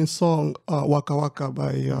it's in a song, Waka Waka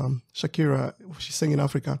by Shakira, she sang in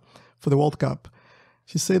Africa for the World Cup.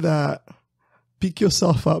 She said that, pick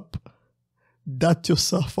yourself up, dust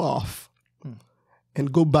yourself off,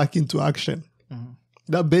 and go back into action. Mm-hmm.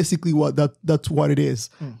 That's basically that's what it is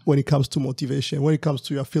when it comes to motivation. When it comes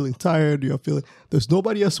to you're feeling tired, there's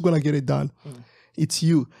nobody else going to get it done. It's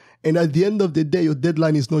you. And at the end of the day, your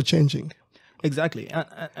deadline is not changing. Exactly.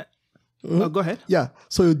 Go ahead. Yeah.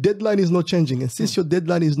 So your deadline is not changing. And since your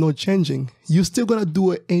deadline is not changing, you're still going to do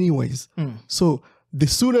it anyways. So the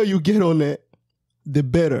sooner you get on it, the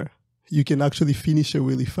better. You can actually finish it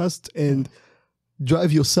really fast and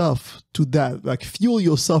drive yourself to that, like fuel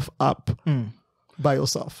yourself up by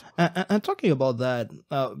yourself. And talking about that,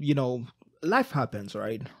 life happens,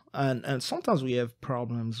 right? And sometimes we have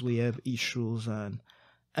problems, we have issues, and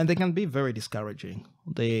they can be very discouraging.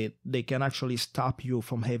 They can actually stop you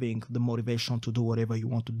from having the motivation to do whatever you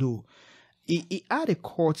want to do. He had a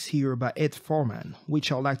quote here by Ed Foreman,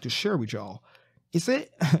 which I'd like to share with y'all. He said,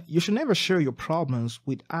 you should never share your problems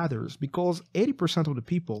with others because 80% of the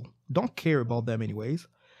people don't care about them anyways.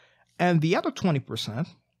 And the other 20%,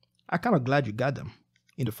 I'm kind of glad you got them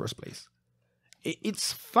in the first place.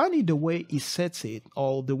 It's funny the way he sets it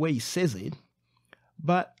or the way he says it,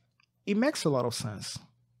 but it makes a lot of sense.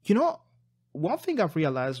 You know, one thing I've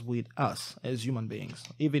realized with us as human beings,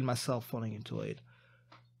 even myself falling into it,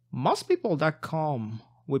 most people that come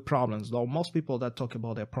with problems, or most people that talk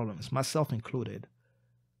about their problems, myself included,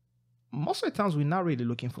 most of the times we're not really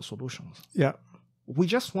looking for solutions. Yeah. We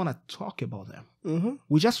just want to talk about them. Mm-hmm.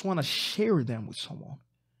 We just want to share them with someone.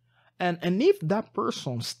 And if that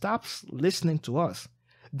person stops listening to us,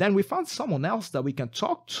 then we find someone else that we can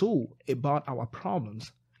talk to about our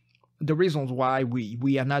problems. The reasons why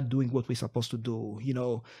we are not doing what we're supposed to do, you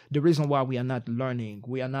know, the reason why we are not learning,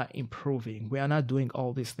 we are not improving, we are not doing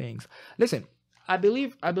all these things. Listen, I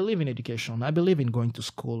believe in education. I believe in going to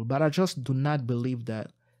school, but I just do not believe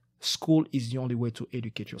that school is the only way to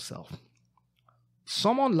educate yourself.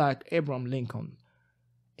 Someone like Abraham Lincoln,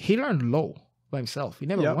 he learned law by himself. He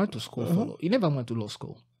never went to school for law. He never went to law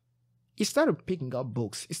school. He started picking up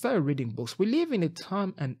books. He started reading books. We live in a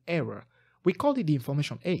time and era. We call it the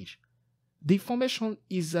information age. The information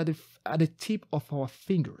is at the tip of our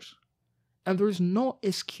fingers. And there is no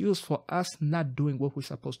excuse for us not doing what we're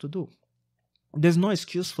supposed to do. There's no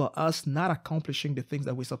excuse for us not accomplishing the things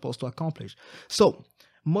that we're supposed to accomplish. So,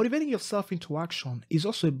 motivating yourself into action is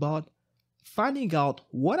also about finding out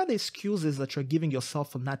what are the excuses that you're giving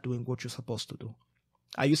yourself for not doing what you're supposed to do.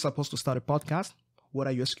 Are you supposed to start a podcast? What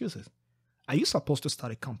are your excuses? Are you supposed to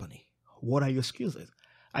start a company? What are your excuses?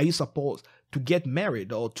 Are you supposed to get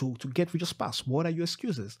married or to get with your spouse? What are your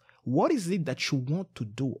excuses? What is it that you want to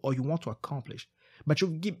do or you want to accomplish? But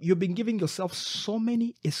you've been giving yourself so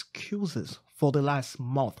many excuses for the last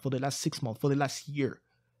month, for the last 6 months, for the last year.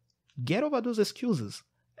 Get over those excuses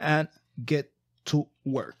and get to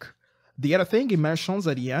work. The other thing he mentions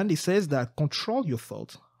at the end, he says that control your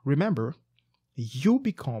thoughts. Remember, you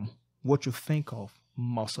become what you think of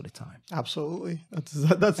most of the time. Absolutely,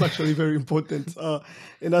 that's actually very important.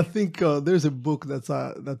 And I think there's a book that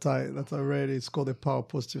I read. It's called The Power of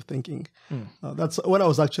Positive Thinking. That's when I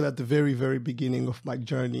was actually at the very, very beginning of my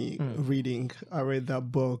journey reading. I read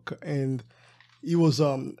that book, and it was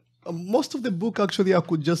most of the book actually I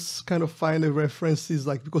could just kind of find the references,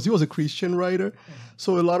 like, because he was a Christian writer,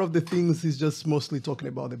 so a lot of the things he's just mostly talking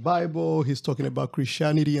about the Bible. He's talking about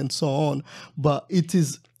Christianity and so on. But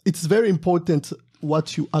it's very important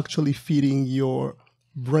what you actually feeding your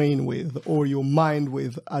brain with or your mind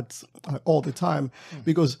with at all the time,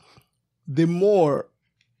 because the more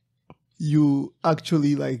you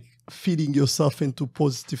actually like feeding yourself into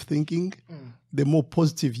positive thinking, the more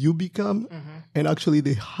positive you become, and actually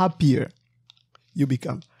the happier you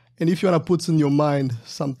become. And if you want to put in your mind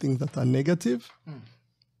something that are negative,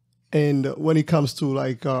 and when it comes to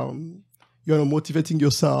like you're motivating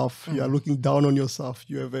yourself, you are looking down on yourself,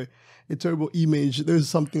 you have a terrible image. There's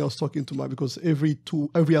something I was talking to because every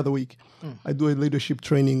other week I do a leadership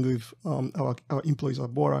training with our employees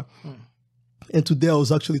at Bora. And today I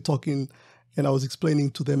was actually talking and I was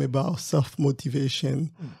explaining to them about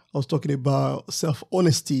self-motivation. I was talking about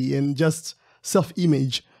self-honesty and just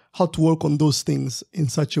self-image, how to work on those things in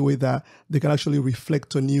such a way that they can actually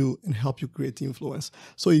reflect on you and help you create influence.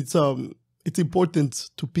 So it's important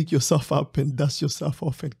to pick yourself up and dust yourself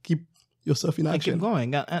off and keep yourself in action. Keep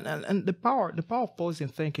going. And the power of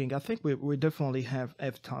positive thinking, I think we definitely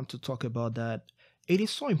have time to talk about that. It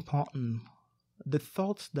is so important, the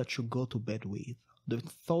thoughts that you go to bed with, the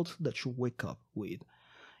thoughts that you wake up with.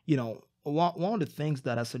 You know, one of the things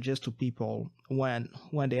that I suggest to people when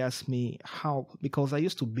they ask me how, because I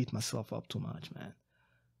used to beat myself up too much, man.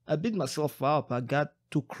 I beat myself up. I got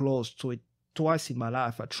too close to it. Twice in my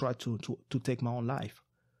life, I tried to take my own life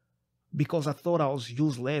because I thought I was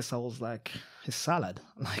useless. I was like a salad.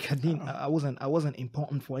 Like I wasn't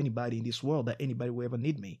important for anybody in this world, that anybody would ever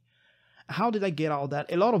need me. How did I get all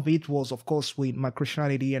that? A lot of it was, of course, with my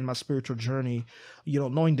Christianity and my spiritual journey, you know,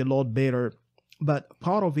 knowing the Lord better. But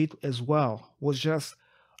part of it as well was just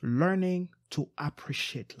learning to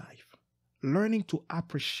appreciate life, learning to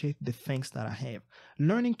appreciate the things that I have,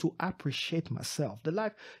 learning to appreciate myself. The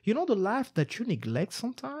life that you neglect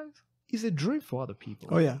sometimes is a dream for other people.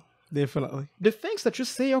 Oh, yeah. Definitely. The things that you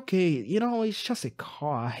say, okay, you know, it's just a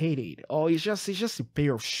car, I hate it. Or it's just a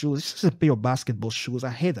pair of shoes, it's just a pair of basketball shoes, I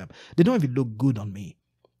hate them. They don't even look good on me.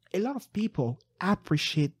 A lot of people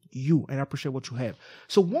appreciate you and appreciate what you have.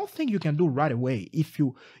 So one thing you can do right away, if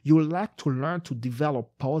you like to learn to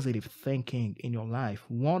develop positive thinking in your life,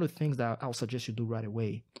 one of the things that I'll suggest you do right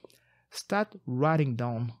away, start writing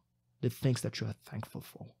down the things that you are thankful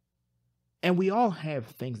for. And we all have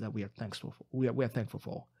things that we are thankful for. We are thankful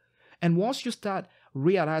for. And once you start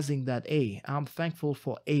realizing that, hey, I'm thankful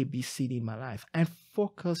for A, B, C, D in my life, and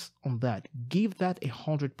focus on that, give that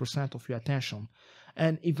 100% of your attention.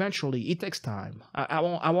 And eventually, it takes time. I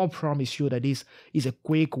won't promise you that this is a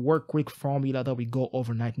quick formula that we go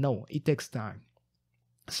overnight. No, it takes time.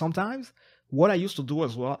 Sometimes, what I used to do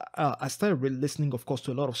as well, I started listening, of course,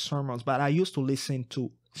 to a lot of sermons, but I used to listen to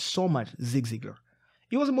so much Zig Ziglar.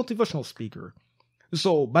 He was a motivational speaker.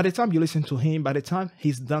 So by the time you listen to him, by the time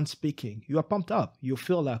he's done speaking, you are pumped up. You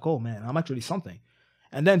feel like, oh man, I'm actually something.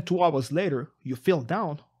 And then 2 hours later, you feel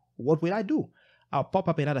down. What will I do? I'll pop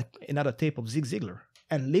up another tape of Zig Ziglar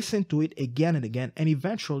and listen to it again and again. And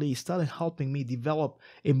eventually it started helping me develop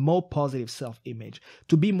a more positive self-image,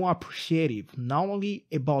 to be more appreciative, not only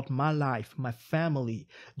about my life, my family,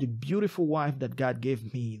 the beautiful wife that God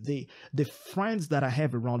gave me, the friends that I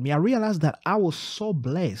have around me. I realized that I was so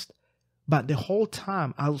blessed, but the whole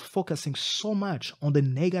time I was focusing so much on the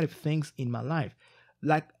negative things in my life.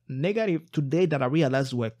 Like negative today that I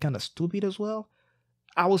realized were kind of stupid as well.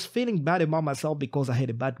 I was feeling bad about myself because I had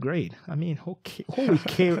a bad grade. I mean, who will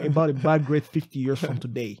care about a bad grade 50 years from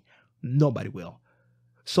today? Nobody will.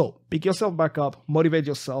 So pick yourself back up, motivate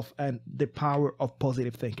yourself, and the power of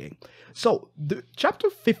positive thinking. So the chapter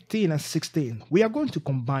 15 and 16, we are going to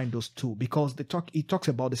combine those two because it talks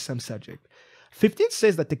about the same subject. 15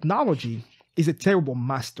 says that technology is a terrible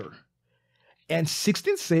master. And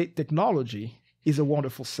 16 says technology is a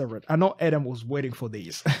wonderful servant. I know Adam was waiting for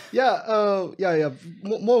these. Yeah.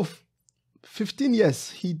 More of 15, yes.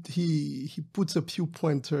 He puts a few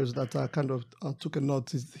pointers that I kind of took a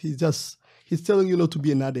note. He's telling you not to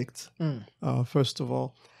be an addict, first of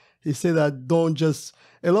all. He said that don't just,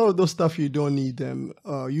 a lot of those stuff you don't need them.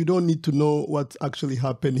 You don't need to know what actually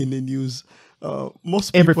happened in the news.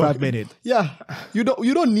 Most people, every 5 minutes. Yeah, you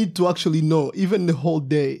don't need to actually know even the whole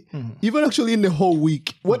day, even actually in the whole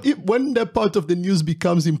week. When that part of the news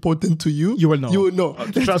becomes important to you, you will know. You will know.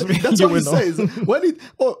 Trust me, that's you what he will know. says.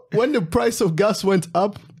 When the price of gas went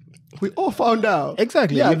up, we all found out.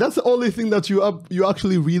 Exactly. Yeah, that's the only thing that you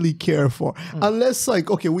actually really care for. Unless,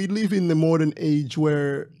 like, okay, we live in the modern age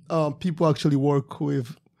where people actually work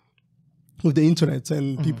with the internet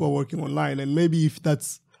and people are working online, and maybe if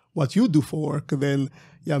that's what you do for work, then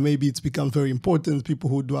yeah, maybe it's become very important. People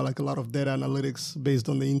who do like a lot of data analytics based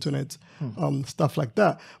on the internet, stuff like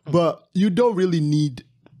that. But you don't really need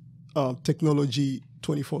technology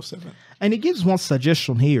 24/7. And he gives one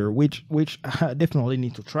suggestion here, which I definitely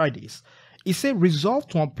need to try this. He said, resolve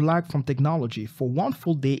to unplug from technology for 1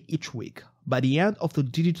 full day each week. By the end of the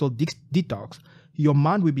digital detox, your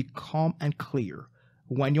mind will be calm and clear.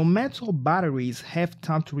 When your mental batteries have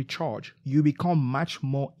time to recharge, you become much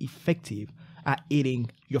more effective at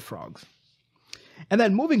eating your frogs. And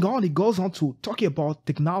then moving on, he goes on to talking about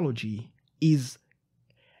technology is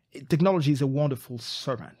a wonderful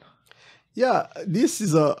servant. Yeah, this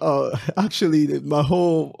is actually my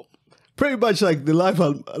whole, pretty much like the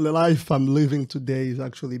life I'm living today is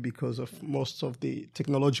actually because of most of the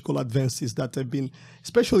technological advances that have been,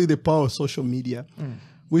 especially the power of social media.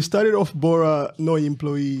 We started off Bora, no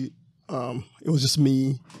employee. It was just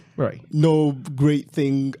me. Right. No great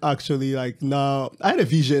thing, actually. Like now, I had a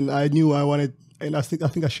vision. I knew I wanted, and I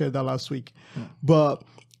think I shared that last week. But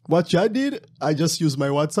what I did, I just used my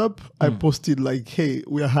WhatsApp. I posted like, hey,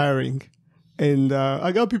 we are hiring. And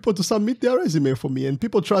I got people to submit their resume for me. And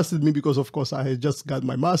people trusted me because, of course, I had just got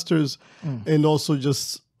my master's. And also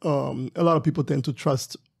just a lot of people tend to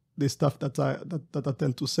trust the stuff that I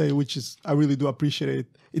tend to say, which is, I really do appreciate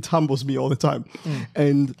it. It humbles me all the time.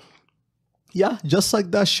 And yeah, just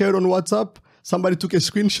like that, shared on WhatsApp. Somebody took a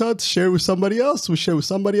screenshot, shared with somebody else. We shared with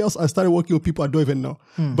somebody else. I started working with people I don't even know.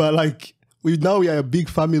 But like, we are a big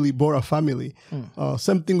family, Bora family.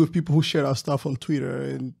 Same thing with people who share our stuff on Twitter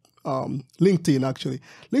and LinkedIn, actually.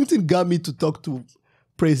 LinkedIn got me to talk to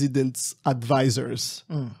president's advisors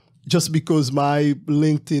just because my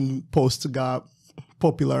LinkedIn post got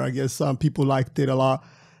popular, I guess. People liked it a lot.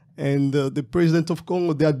 And the president of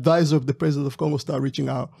Congo, the advisor of the president of Congo started reaching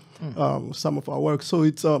out some of our work. So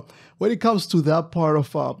it's when it comes to that part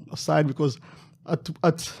of side, because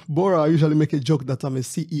at Bora, I usually make a joke that I'm a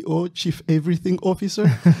CEO, Chief Everything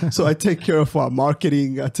Officer. So I take care of our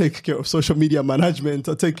marketing, I take care of social media management,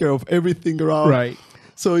 I take care of everything around. Right.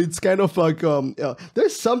 So it's kind of like,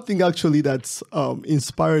 there's something actually that's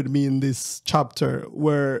inspired me in this chapter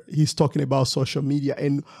where he's talking about social media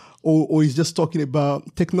or he's just talking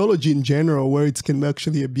about technology in general, where it can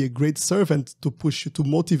actually be a great servant to push you, to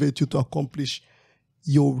motivate you to accomplish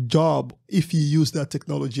your job if you use that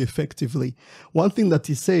technology effectively. One thing that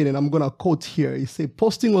he said, and I'm going to quote here, he said,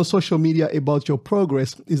 posting on social media about your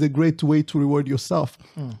progress is a great way to reward yourself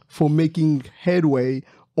for making headway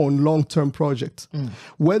on long-term projects.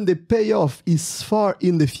 When the payoff is far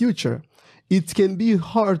in the future, it can be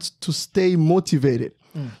hard to stay motivated.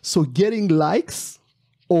 So getting likes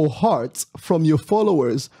or hearts from your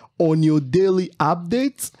followers on your daily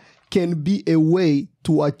updates can be a way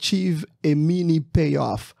to achieve a mini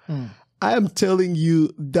payoff. I am telling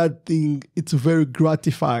you that thing, it's very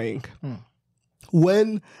gratifying.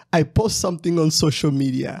 When I post something on social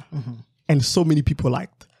media and so many people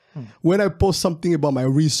liked, when I post something about my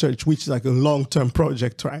research, which is like a long-term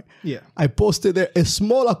project, right? Yeah. I posted there a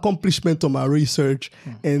small accomplishment on my research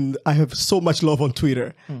and I have so much love on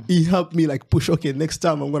Twitter. It helped me like push, okay, next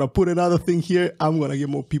time I'm going to put another thing here. I'm going to get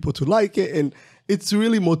more people to like it. And it's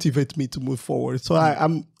really motivates me to move forward. So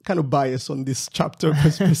I'm kind of biased on this chapter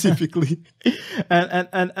specifically.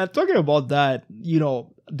 And talking about that, you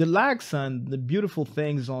know, the likes and the beautiful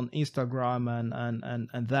things on Instagram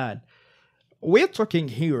and that, we're talking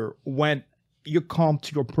here when you come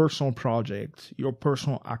to your personal project, your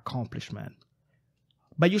personal accomplishment.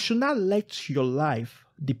 But you should not let your life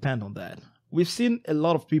depend on that. We've seen a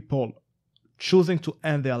lot of people choosing to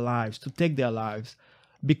end their lives, to take their lives,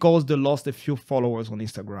 because they lost a few followers on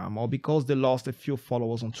Instagram or because they lost a few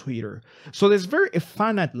followers on Twitter. So there's a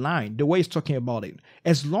finite line, the way he's talking about it.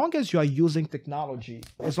 As long as you are using technology,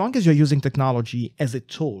 as a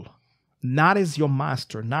tool, not as your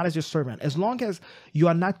master, not as your servant, as long as you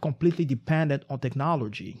are not completely dependent on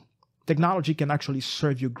technology, technology can actually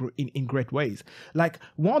serve you in great ways. Like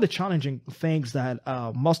one of the challenging things that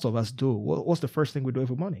most of us do, what's the first thing we do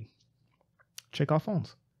every morning? Check our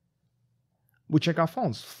phones. We check our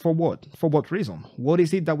phones for what? For what reason? What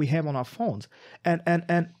is it that we have on our phones? And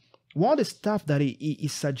one of the stuff that he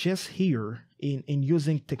suggests here in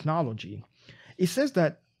using technology, it says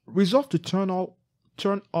that resolve to turn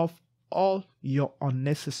off all your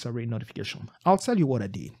unnecessary notification. I'll tell you what I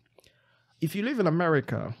did. If you live in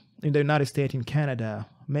America, in the United States, in Canada,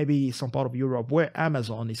 maybe some part of Europe, where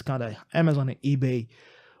Amazon and eBay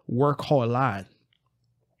work whole lot,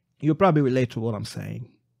 you'll probably relate to what I'm saying.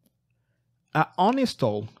 I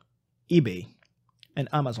uninstalled eBay and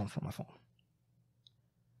Amazon from my phone.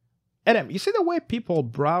 Adam, you see the way people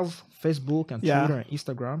browse Facebook and Twitter and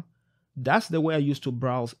Instagram? That's the way I used to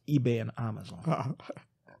browse eBay and Amazon.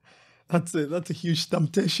 That's a huge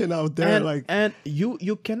temptation out there. And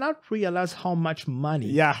you cannot realize how much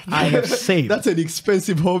money I have saved. That's an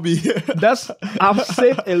expensive hobby. I've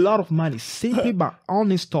saved a lot of money simply by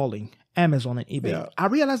uninstalling Amazon and eBay. Yeah. I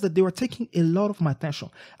realized that they were taking a lot of my attention.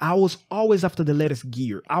 I was always after the latest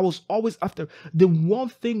gear. I was always after the one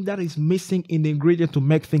thing that is missing in the ingredient to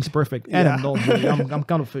make things perfect. And I'm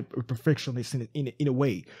kind of a perfectionist in a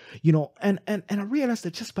way, you know. And I realized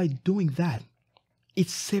that just by doing that, it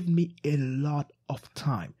saved me a lot of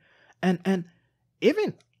time. And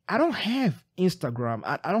even I don't have Instagram.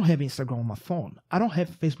 I don't have Instagram on my phone. I don't have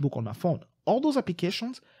Facebook on my phone. All those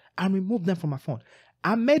applications, I removed them from my phone.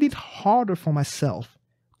 I made it harder for myself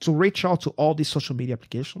to reach out to all these social media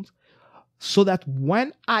applications so that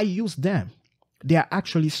when I use them, they are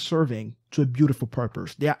actually serving to a beautiful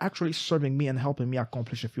purpose. They are actually serving me and helping me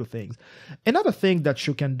accomplish a few things. Another thing that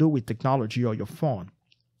you can do with technology or your phone,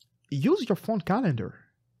 use your phone calendar.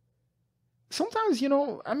 Sometimes, you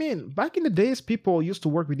know, I mean, back in the days, people used to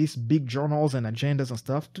work with these big journals and agendas and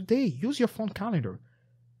stuff. Today, use your phone calendar.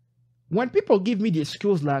 When people give me the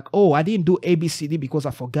excuse like, oh, I didn't do ABCD because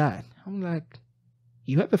I forgot. I'm like,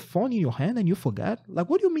 you have a phone in your hand and you forgot? Like,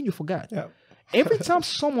 what do you mean you forgot? Yeah. Every time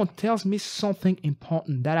someone tells me something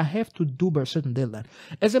important that I have to do by a certain deadline,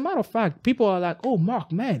 as a matter of fact, people are like, oh,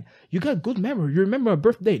 Mark, man, you got good memory. You remember my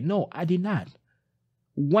birthday. No, I did not.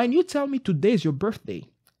 When you tell me today is your birthday,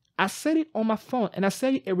 I set it on my phone and I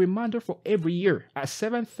set it a reminder for every year. At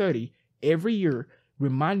 7:30 every year,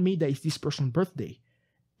 remind me that it's this person's birthday.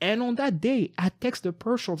 And on that day, I text the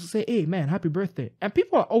person to say, hey, man, happy birthday. And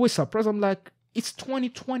people are always surprised. I'm like, it's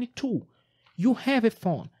 2022. You have a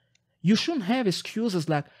phone. You shouldn't have excuses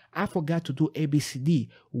like, I forgot to do ABCD,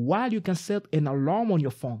 while you can set an alarm on your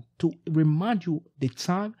phone to remind you the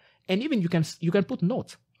time. And even you can put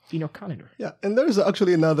notes in your calendar. Yeah, and there's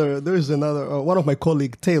another, one of my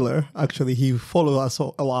colleague, Taylor, actually, he followed us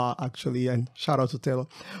a lot, actually, and shout out to Taylor.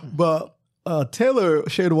 But Taylor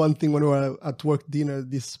shared one thing when we were at work dinner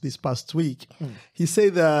this past week. He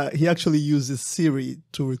said that he actually uses Siri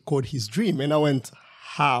to record his dream. And I went,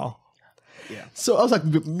 how? Yeah. So I was like,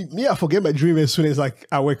 me, I forget my dream as soon as like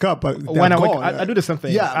I wake up. When I wake, I do the same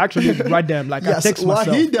thing. Yeah. I actually write them. Like I text myself.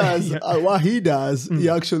 What he does,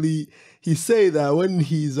 he say that when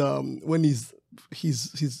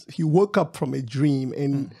he woke up from a dream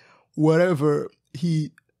and whatever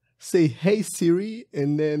he say, hey Siri,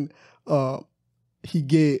 and then he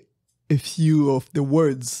get a few of the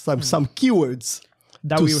words, some keywords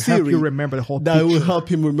that will help you remember the whole picture. That will help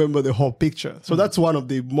him remember the whole picture. So that's one of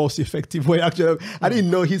the most effective way. Actually, I didn't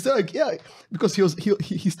know. He said like, yeah, because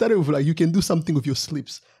he started with like, you can do something with your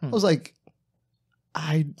sleeps. I was like,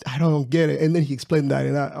 I don't get it. And then he explained that,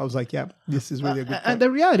 and I was like, yeah, this is really a good point. And the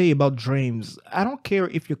reality about dreams, I don't care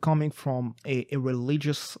if you're coming from a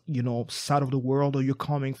religious, side of the world, or you're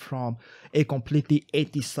coming from a completely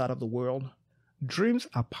atheist side of the world. Dreams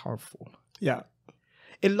are powerful. Yeah.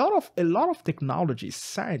 A lot of technologies,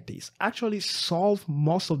 scientists actually solve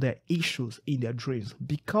most of their issues in their dreams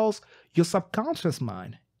because your subconscious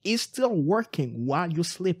mind is still working while you're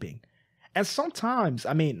sleeping. And sometimes,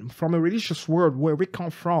 from a religious world where we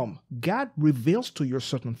come from, God reveals to you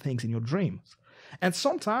certain things in your dreams. And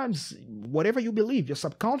sometimes, whatever you believe, your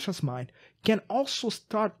subconscious mind can also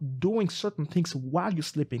start doing certain things while you're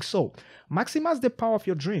sleeping. So, maximize the power of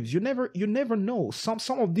your dreams. You never know. Some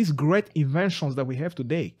of these great inventions that we have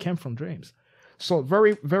today came from dreams. So,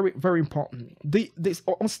 very, very, very important.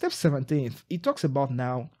 On step 17, it talks about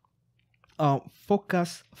now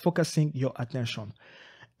focusing your attention.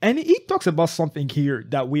 And he talks about something here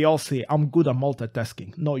that we all say, I'm good at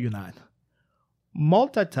multitasking. No, you're not.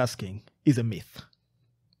 Multitasking is a myth.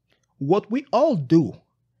 What we all do,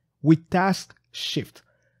 we task shift.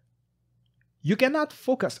 You cannot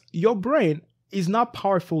focus. Your brain is not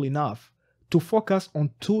powerful enough to focus on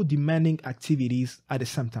two demanding activities at the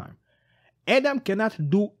same time. Adam cannot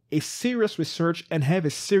do a serious research and have a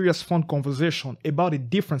serious fun conversation about a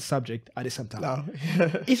different subject at the same time. No.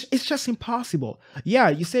 It's just impossible. Yeah,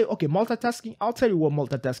 you say, okay, multitasking. I'll tell you what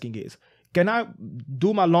multitasking is. Can I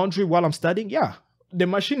do my laundry while I'm studying? Yeah. The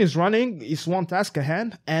machine is running, it's one task at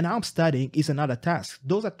hand, and I'm studying is another task.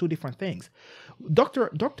 Those are two different things. Dr.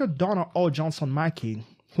 Donna O. Johnson-Mackey,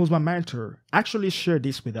 who's my mentor, actually shared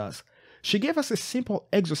this with us. She gave us a simple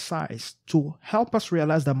exercise to help us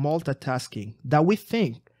realize that multitasking that we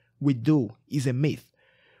think we do is a myth.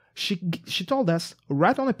 She told us,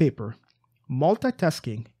 write on a paper,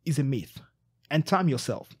 multitasking is a myth, and time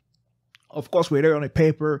yourself. Of course, we read on a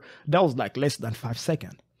paper, that was like less than 5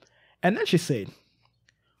 seconds. And then she said,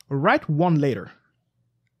 write one letter,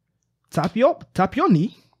 tap your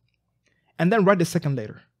knee, and then write the second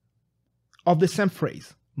letter of the same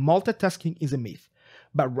phrase. Multitasking is a myth.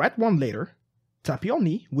 But write one letter, tap your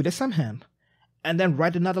knee with the same hand, and then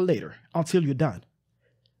write another letter until you're done.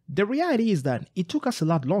 The reality is that it took us a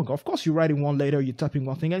lot longer. Of course, you're writing one letter, you're tapping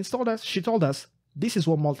one thing, and she told us, this is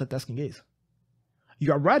what multitasking is.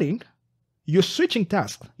 You are writing, you're switching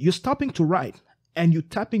tasks, you're stopping to write, and you're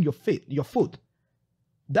tapping your foot.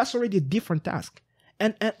 That's already a different task.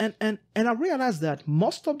 And I realized that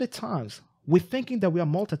most of the times we're thinking that we are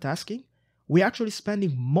multitasking, we're actually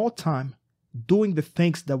spending more time doing the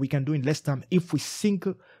things that we can do in less time if we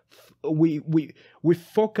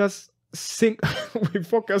focus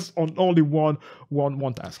on only one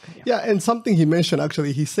task. Yeah, and something he mentioned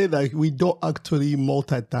actually, he said that we don't actually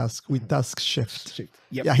multitask, we task shift.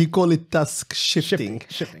 Yep. Yeah, he called it task shifting.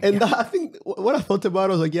 And yeah. I think what I thought about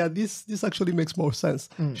it was like, yeah, this actually makes more sense.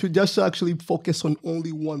 Should just actually focus on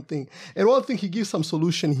only one thing. And one thing he gives some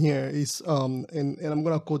solution here is, and I'm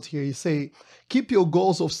gonna quote here, he say, keep your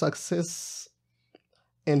goals of success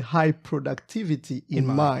and high productivity in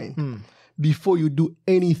mind. Before you do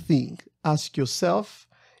anything, ask yourself,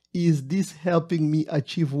 is this helping me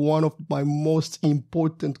achieve one of my most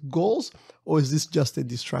important goals, or is this just a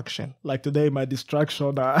distraction? Like today, my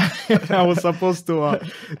distraction, I was supposed to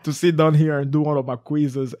sit down here and do one of my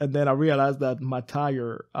quizzes, and then I realized that my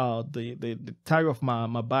tire, the tire of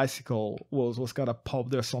my bicycle was kind of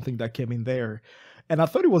popped. There's something that came in there. And I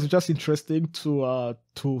thought it was just interesting to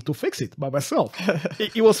fix it by myself.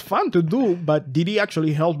 It was fun to do, but did it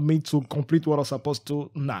actually help me to complete what I was supposed to?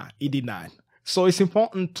 Nah, it did not. So it's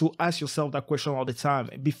important to ask yourself that question all the time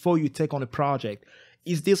before you take on a project.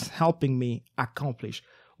 Is this helping me accomplish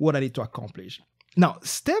what I need to accomplish? Now,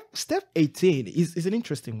 step 18 is an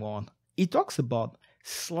interesting one. It talks about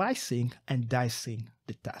slicing and dicing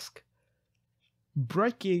the task.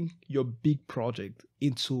 breaking your big project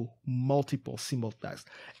into multiple simple tasks.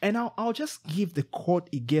 And I'll just give the quote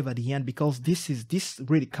he gave at the end, because this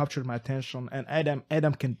really captured my attention, and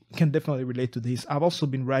Adam can definitely relate to this. I've also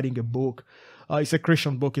been writing a book. It's a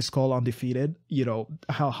Christian book. It's called Undefeated. You know,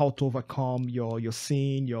 how to overcome your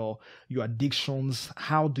sin, your addictions.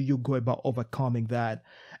 How do you go about overcoming that?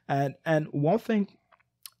 And one thing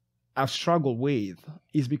I've struggled with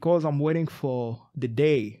is because I'm waiting for the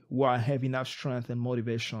day where I have enough strength and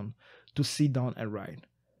motivation to sit down and write.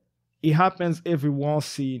 It happens every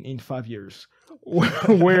once in 5 years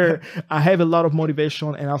where I have a lot of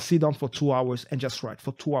motivation and I'll sit down for 2 hours and just write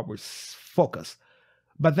for 2 hours, focus.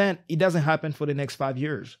 But then it doesn't happen for the next 5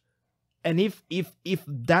 years. And if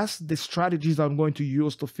that's the strategies I'm going to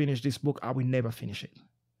use to finish this book, I will never finish it.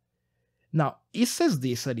 Now, it says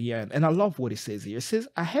this at the end, and I love what it says here. It says,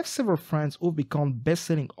 I have several friends who've become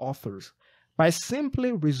best-selling authors by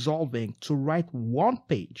simply resolving to write one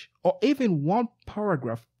page or even one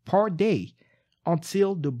paragraph per day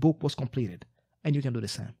until the book was completed. And you can do the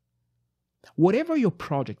same. Whatever your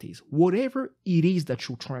project is, whatever it is that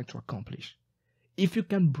you're trying to accomplish, if you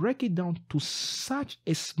can break it down to such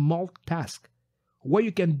a small task where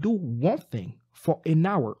you can do one thing for an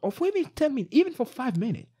hour or for even 10 minutes, even for 5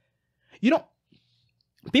 minutes. You know,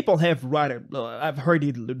 people have I've heard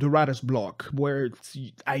it, the writer's block, where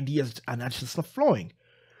ideas are not just flowing.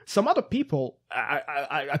 Some other people,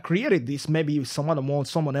 I created this, maybe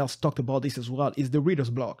someone else talked about this as well, is the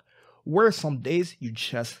reader's block, where some days you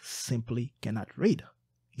just simply cannot read.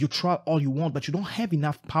 You try all you want, but you don't have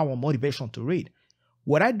enough power or motivation to read.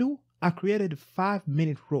 What I do, I created a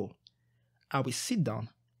 5-minute rule. I will sit down.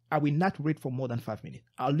 I will not read for more than 5 minutes.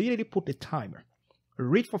 I'll literally put a timer.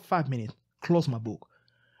 Read for 5 minutes, close my book.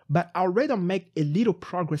 But I'd rather make a little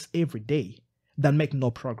progress every day than make no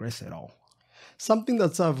progress at all. Something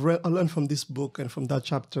that I learned from this book and from that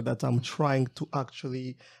chapter that I'm trying to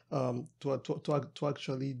actually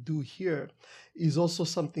actually do here is also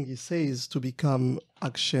something he says to become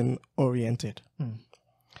action oriented.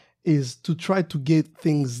 Is to try to get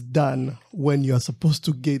things done when you are supposed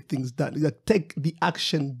to get things done. You take the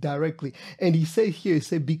action directly. And he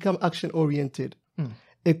said become action oriented.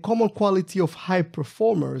 A common quality of high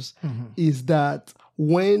performers is that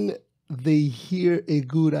when they hear a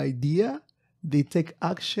good idea, they take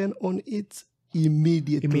action on it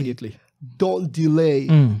immediately. Don't delay.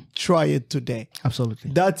 Try it today.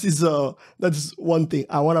 Absolutely. That is one thing.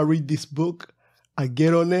 I want to read this book. I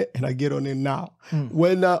get on it, and I get on it now.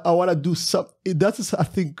 When I want to do something, that is, I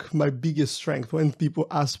think, my biggest strength. When people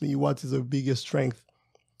ask me what is the biggest strength,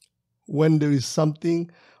 when there is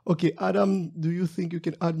something, okay, Adam, do you think you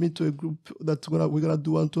can add me to a group that's we're gonna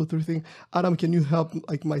do 1, 2, 3 things? Adam, can you help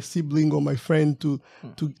like my sibling or my friend to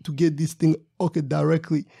get this thing? Okay,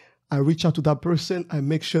 directly. I reach out to that person. I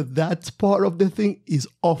make sure that part of the thing is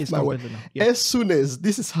off my way. Yeah. As soon as,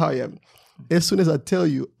 this is how I am. As soon as I tell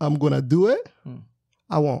you I'm gonna do it,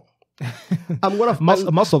 I won't. I'm gonna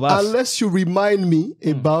most of us, unless you remind me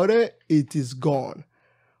about it, it is gone.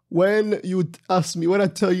 When you ask me, when I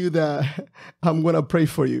tell you that I'm gonna pray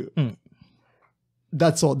for you,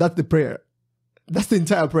 that's all. That's the prayer. That's the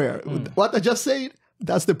entire prayer. What I just said,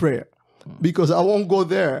 that's the prayer, because I won't go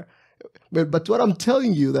there. But what I'm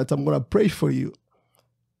telling you that I'm gonna pray for you,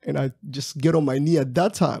 and I just get on my knee at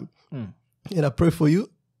that time, and I pray for you,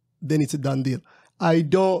 then it's a done deal.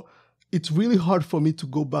 It's really hard for me to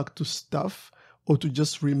go back to stuff or to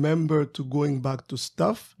just remember to going back to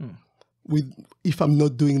stuff if I'm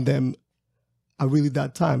not doing them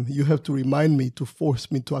that time. You have to remind me to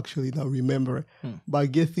force me to actually now remember it. But I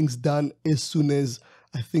get things done as soon as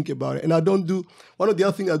I think about it. And I don't do, one of the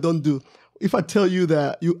other things I don't do, if I tell you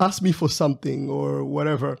that you ask me for something or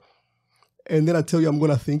whatever, and then I tell you I'm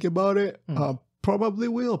going to think about it, probably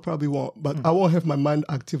will, probably won't, but I won't have my mind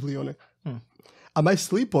actively on it. I might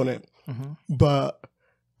sleep on it, but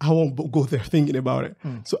I won't go there thinking about it.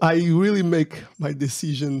 So I really make my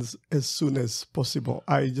decisions as soon as possible.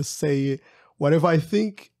 I just say whatever I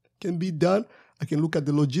think can be done. I can look at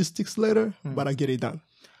the logistics later, but I get it done.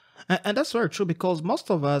 And that's very true, because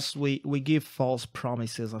most of us, we give false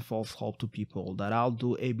promises and false hope to people that I'll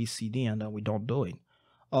do A, B, C, D, and then we don't do it.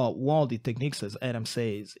 One of the techniques, as Adam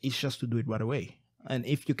says, is just to do it right away. And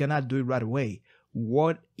if you cannot do it right away,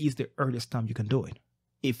 what is the earliest time you can do it?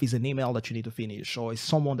 If it's an email that you need to finish, or it's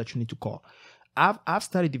someone that you need to call. I've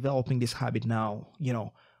started developing this habit now. You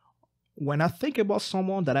know, when I think about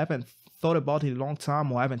someone that I haven't thought about in a long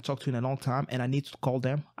time, or I haven't talked to in a long time, and I need to call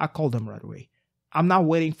them, I call them right away. I'm not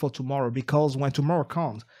waiting for tomorrow, because when tomorrow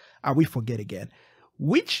comes, I will forget again.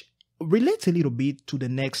 Which relates a little bit to the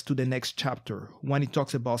next chapter when it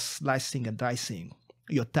talks about slicing and dicing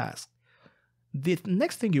your task. The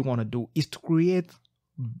next thing you want to do is to create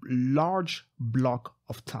large block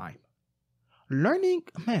of time. Learning,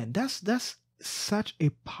 man, that's such a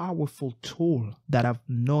powerful tool that I've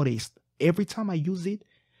noticed. Every time I use it,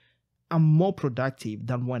 I'm more productive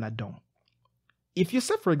than when I don't. If you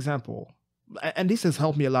say, for example, and this has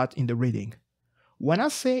helped me a lot in the reading, when I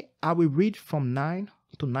say I will read from 9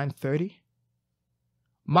 to 9:30,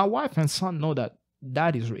 my wife and son know that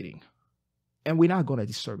Dad is reading, and we're not gonna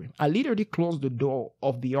disturb him. I literally close the door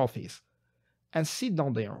of the office and sit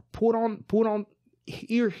down there, put on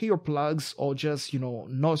ear plugs or just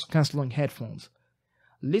noise canceling headphones,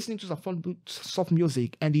 listening to some fun, soft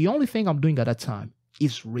music, and the only thing I'm doing at that time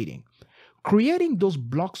is reading. Creating those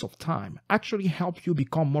blocks of time actually help you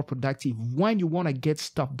become more productive when you want to get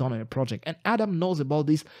stuff done in a project. And Adam knows about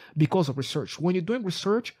this because of research. When you're doing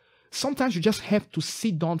research, sometimes you just have to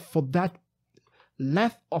sit down for that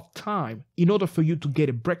length of time in order for you to get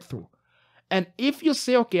a breakthrough. And if you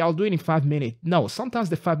say, okay, I'll do it in 5 minutes, no, sometimes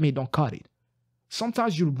the 5 minutes don't cut it.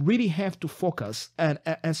 Sometimes you really have to focus and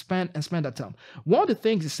spend that time. One of the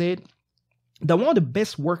things he said that one of the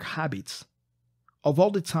best work habits of all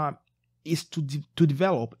the time is to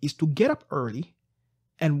develop is to get up early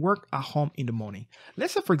and work at home in the morning.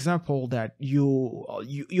 Let's say, for example, that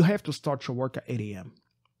you have to start your work at 8 a.m.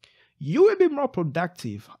 You will be more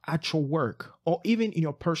productive at your work or even in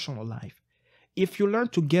your personal life if you learn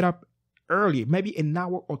to get up early, maybe an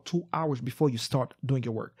hour or 2 hours before you start doing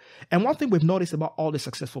your work. And one thing we've noticed about all the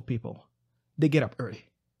successful people, they get up early.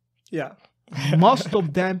 Yeah. Most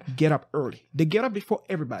of them get up early. They get up before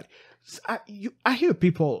everybody. I hear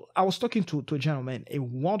people, I was talking to a gentleman,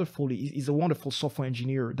 he's a wonderful software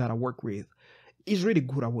engineer that I work with. He's really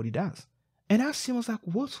good at what he does. And I asked him, I was like,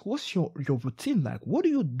 what's your routine like? What do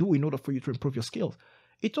you do in order for you to improve your skills?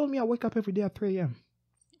 He told me I wake up every day at 3 a.m.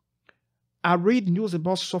 I read news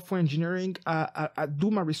about software engineering. I do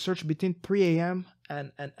my research between 3 a.m.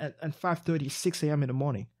 and 5:30, 6 a.m. in the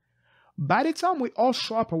morning. By the time we all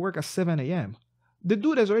show up at work at 7 a.m., the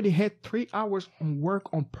dude has already had 3 hours on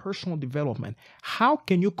work on personal development. How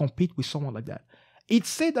can you compete with someone like that? It's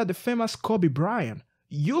said that the famous Kobe Bryant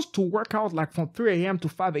used to work out like from 3 a.m. to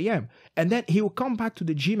 5 a.m. and then he will come back to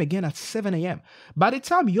the gym again at 7 a.m. By the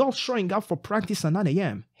time you're showing up for practice at 9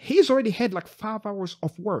 a.m., he's already had like 5 hours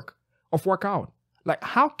of workout. Like,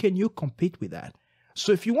 how can you compete with that?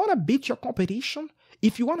 So if you want to beat your competition,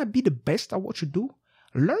 if you want to be the best at what you do,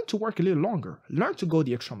 learn to work a little longer. Learn to go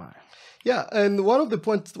the extra mile. Yeah, and one of the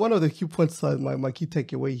key points, my key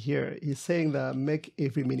takeaway here is saying that make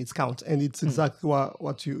every minute count. And it's exactly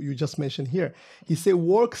what you just mentioned here. He said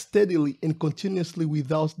work steadily and continuously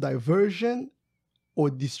without diversion or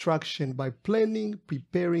distraction by planning,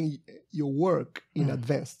 preparing your work in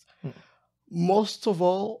advance. Most of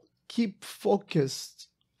all, keep focused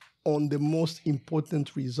on the most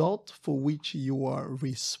important result for which you are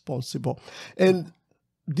responsible. And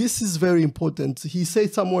this is very important. He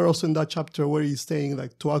said somewhere else in that chapter where he's saying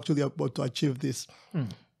like to actually about to achieve this,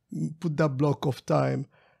 put that block of time,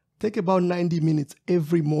 take about 90 minutes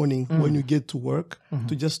every morning when you get to work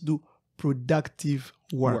to just do productive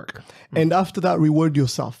work. And after that, reward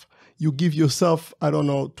yourself. You give yourself,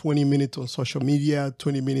 20 minutes on social media,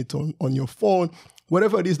 20 minutes on your phone,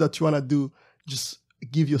 whatever it is that you want to do, just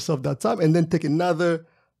give yourself that time and then take another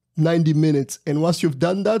 90 minutes. And once you've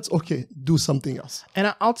done that, okay, do something else.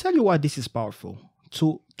 And I'll tell you why this is powerful.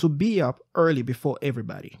 To be up early before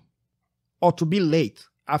everybody or to be late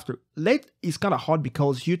after. Late is kind of hard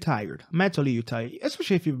because you're tired. Mentally, you're tired.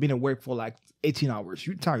 Especially if you've been at work for like 18 hours.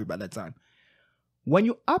 You're tired by that time. When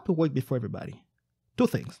you're up at work before everybody, two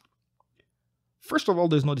things. First of all,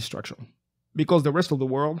 there's no distraction because the rest of the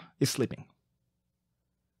world is sleeping.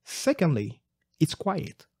 Secondly, it's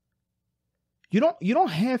quiet. You don't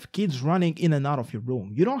have kids running in and out of your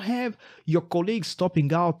room. You don't have your colleagues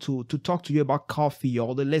stopping out to talk to you about coffee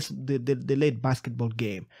or the late basketball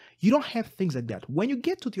game. You don't have things like that. When you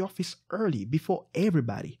get to the office early before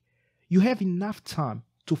everybody, you have enough time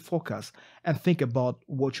to focus and think about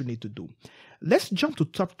what you need to do. Let's jump to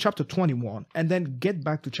chapter 21 and then get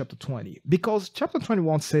back to chapter 20 because chapter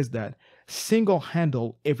 21 says that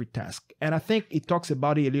single-handle every task. And I think it talks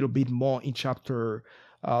about it a little bit more in chapter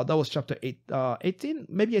that was chapter 18,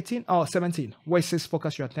 maybe 18, or 17, where it says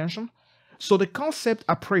focus your attention. So the concepts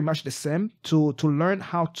are pretty much the same to learn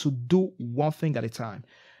how to do one thing at a time.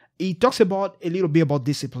 It talks about a little bit about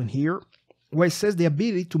discipline here, where it says the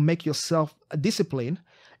ability to make yourself discipline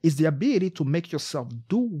is the ability to make yourself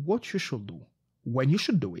do what you should do, when you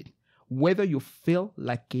should do it, whether you feel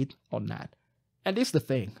like it or not. And this is the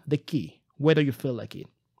thing, the key, whether you feel like it.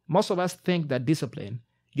 Most of us think that discipline,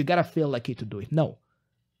 you got to feel like it to do it. No.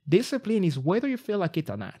 Discipline is whether you feel like it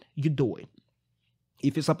or not, you do it.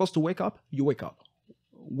 If you're supposed to wake up, you wake up.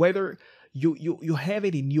 Whether you have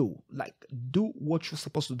it in you, like do what you're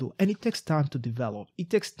supposed to do. And it takes time to develop. It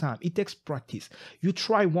takes time. It takes practice. You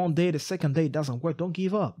try one day, the second day it doesn't work. Don't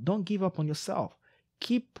give up. Don't give up on yourself.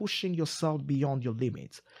 Keep pushing yourself beyond your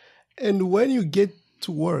limits. And when you get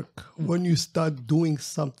to work, when you start doing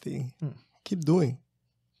something, keep doing.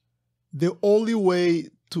 The only way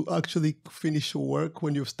to actually finish your work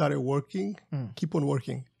when you've started working, keep on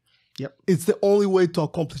working. Yep. It's the only way to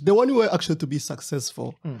accomplish. The only way actually to be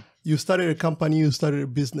successful. You started a company, you started a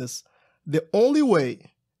business. The only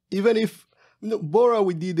way, even if, Bora,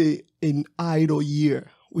 we did an idle year.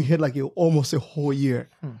 We had like almost a whole year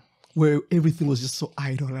where everything was just so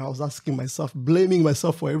idle. And I was asking myself, blaming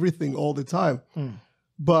myself for everything all the time.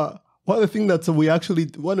 But one of the things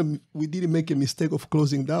that we didn't make a mistake of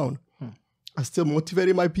closing down. I still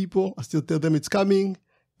motivated my people. I still tell them it's coming.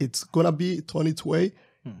 It's going to be on its way.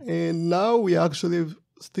 And now we're actually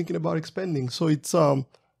thinking about expanding. So it's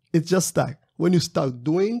just that when you start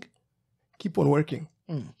doing, keep on working.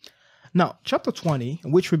 Now, chapter 20,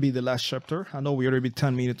 which will be the last chapter. I know we already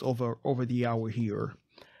 10 minutes over the hour here.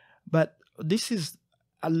 But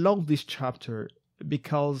I love this chapter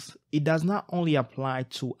because it does not only apply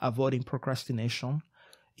to avoiding procrastination,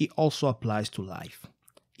 it also applies to life.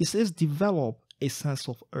 It says develop a sense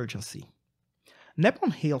of urgency.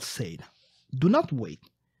 Napoleon Hill said, do not wait.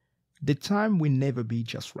 The time will never be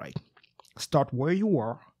just right. Start where you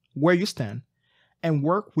are, where you stand, and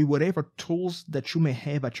work with whatever tools that you may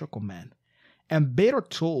have at your command. And better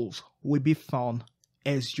tools will be found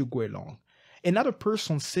as you go along. Another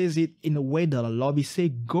person says it in a way that I love. He says,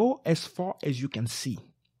 go as far as you can see.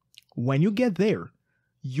 When you get there,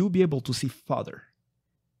 you'll be able to see further.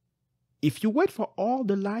 If you wait for all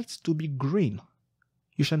the lights to be green,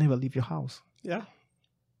 you shall never leave your house. Yeah.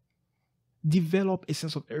 Develop a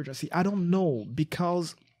sense of urgency. I don't know,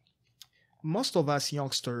 because most of us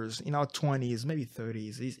youngsters in our 20s, maybe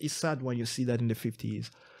 30s, it's sad when you see that in the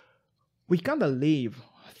 50s. We kind of live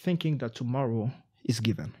thinking that tomorrow is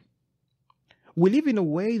given. We live in a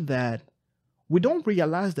way that we don't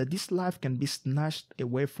realize that this life can be snatched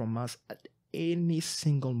away from us at any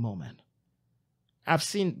single moment. I've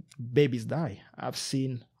seen babies die. I've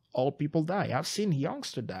seen old people die. I've seen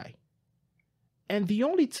youngsters die. And the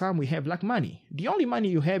only time we have, like money, the only money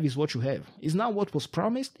you have is what you have. It's not what was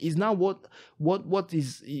promised. It's not what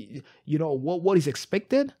is, what is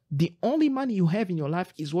expected. The only money you have in your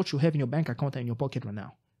life is what you have in your bank account and in your pocket right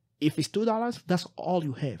now. If it's $2, that's all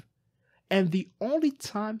you have. And the only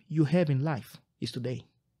time you have in life is today.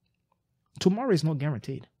 Tomorrow is not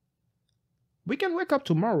guaranteed. We can wake up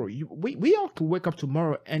tomorrow. We all could wake up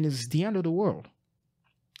tomorrow and it's the end of the world.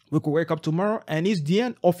 We could wake up tomorrow and it's the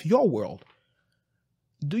end of your world.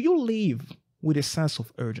 Do you live with a sense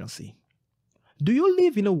of urgency? Do you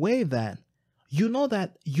live in a way that you know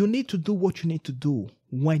that you need to do what you need to do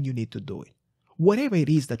when you need to do it? Whatever it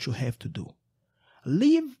is that you have to do.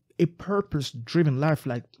 Live a purpose-driven life,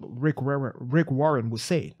 like Rick Warren would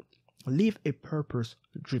say. Live a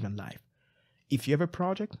purpose-driven life. If you have a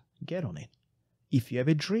project, get on it. If you have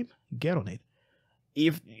a dream, get on it.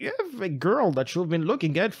 If you have a girl that you've been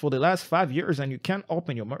looking at for the last 5 years and you can't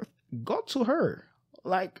open your mouth, go to her.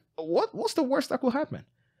 Like, what's the worst that could happen?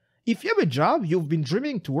 If you have a job, you've been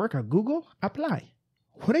dreaming to work at Google, apply.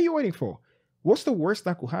 What are you waiting for? What's the worst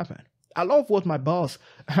that could happen? I love what my boss,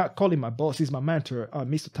 I call him my boss, he's my mentor,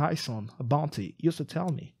 Mr. Tyson Bounty, used to tell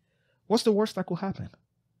me. What's the worst that could happen?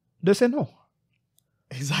 They say no.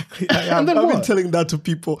 Exactly. I've been telling that to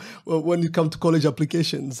people when you come to college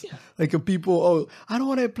applications. Yeah. Like people, I don't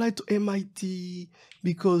want to apply to MIT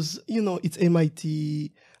because, it's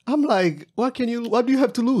MIT. I'm like, what do you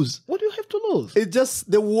have to lose? What do you have to lose? It's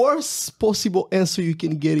just the worst possible answer you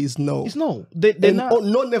can get is no. It's no.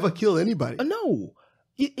 No never kill anybody. No.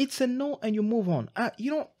 It's a no and you move on.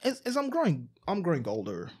 As I'm growing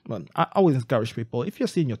older, but I always encourage people, if you're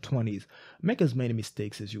still in your 20s, make as many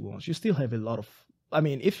mistakes as you want. You still have a lot of,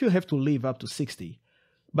 if you have to live up to 60,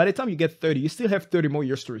 by the time you get 30, you still have 30 more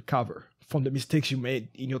years to recover from the mistakes you made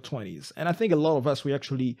in your 20s. And I think a lot of us, we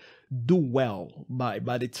actually do well by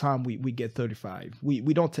the time we get 35.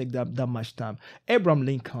 We don't take that much time. Abraham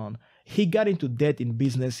Lincoln, he got into debt in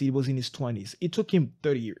business. He was in his 20s. It took him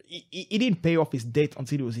 30 years. He didn't pay off his debt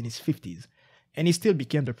until he was in his 50s. And he still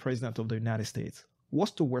became the president of the United States.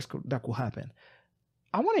 What's the worst that could happen?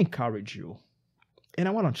 I want to encourage you and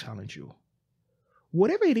I want to challenge you.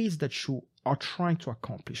 Whatever it is that you are trying to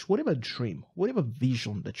accomplish, whatever dream, whatever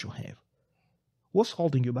vision that you have, What's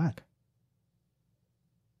holding you back?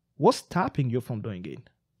 What's stopping you from doing it?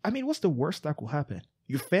 I mean, what's the worst that could happen?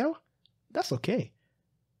 You fail? That's okay.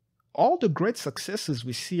 All the great successes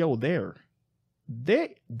we see out there,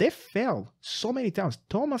 they failed so many times.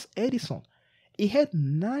 Thomas Edison, he had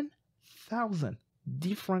 9,000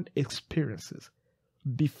 different experiences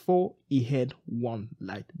before he had one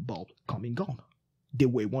light bulb coming on the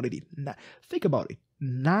way he wanted it. Think about it.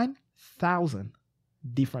 9,000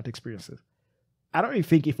 different experiences. I don't even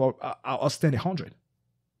think if I'll stand 100.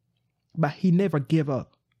 But he never gave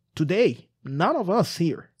up. Today, none of us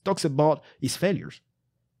here talks about his failures.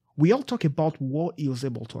 We all talk about what he was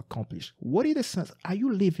able to accomplish. What is the sense? Are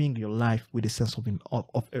you living your life with a sense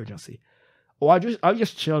of urgency? Or are you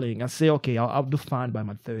just chilling and say, okay, I'll do fine by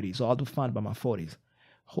my 30s or I'll do fine by my 40s?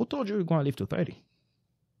 Who told you you're going to live to 30?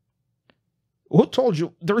 Who told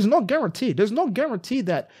you? There is no guarantee. There's no guarantee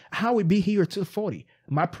that I will be here till 40.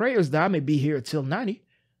 My prayer is that I may be here till 90.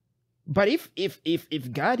 But if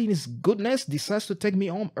God in his goodness decides to take me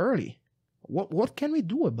home early, what can we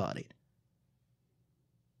do about it?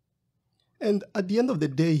 And at the end of the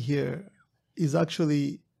day here is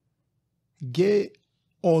actually get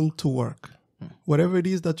on to work. Whatever it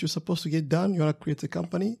is that you're supposed to get done, you want to create a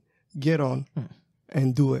company, get on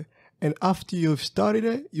and do it. And after you've started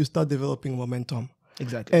it, you start developing momentum.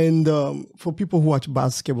 Exactly. And for people who watch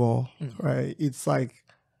basketball, right, it's like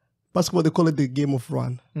basketball, they call it the game of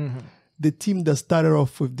run. The team that started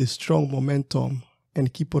off with the strong momentum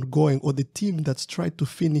and keep on going, or the team that's tried to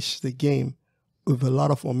finish the game with a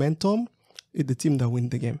lot of momentum, is the team that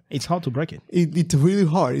wins the game. It's hard to break it. It's really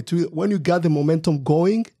hard. When you got the momentum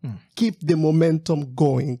going, keep the momentum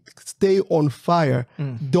going. Stay on fire.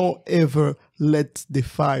 Don't ever let the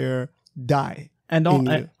fire die. And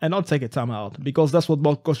don't take a time out, because that's what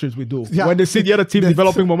most coaches will do. Yeah. When they see the other team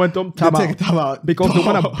developing momentum, time out. Because they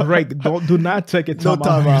want to break. Do not take a time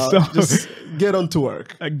out. So, just get on to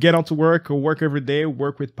work. Get on to work. Work every day.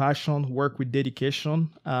 Work with passion. Work with dedication.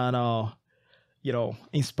 And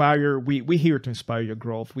inspire. We're here to inspire your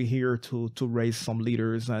growth. We're here to raise some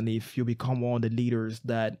leaders. And if you become one of the leaders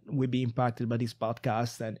that will be impacted by this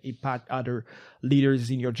podcast and impact other leaders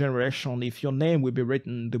in your generation, if your name will be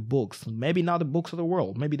written in the books, maybe not the books of the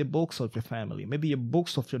world, maybe the books of your family, maybe the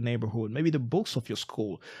books of your neighborhood, maybe the books of your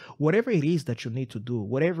school, whatever it is that you need to do,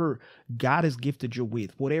 whatever God has gifted you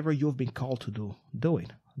with, whatever you've been called to do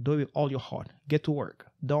it. Do it with all your heart. Get to work.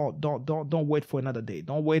 Don't wait for another day.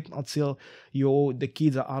 Don't wait until the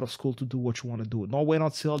kids are out of school to do what you want to do. Don't wait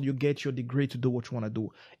until you get your degree to do what you want to do.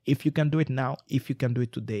 If you can do it now, if you can do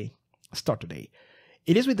it today, start today.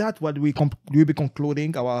 It is with that what we'll be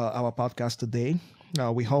concluding our podcast today.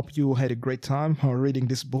 We hope you had a great time reading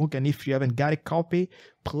this book. And if you haven't got a copy,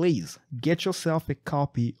 please get yourself a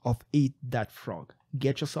copy of Eat That Frog.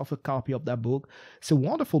 Get yourself a copy of that book. It's a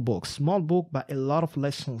wonderful book, small book, but a lot of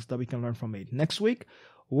lessons that we can learn from it. Next week,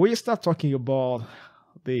 we'll start talking about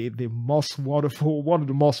one of the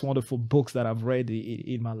most wonderful books that I've read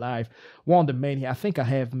in my life. One of the many, I think I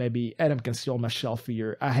have maybe, Adam can see on my shelf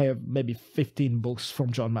here, I have maybe 15 books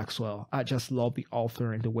from John Maxwell. I just love the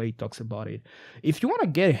author and the way he talks about it. If you want to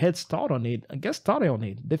get a head start on it, get started on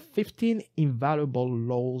it. The 15 Invaluable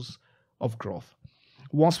Laws of Growth.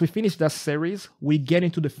 Once we finish that series, we get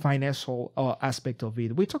into the financial aspect of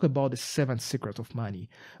it. We talk about the 7 Secrets of Money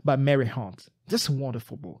by Mary Hunt. Just a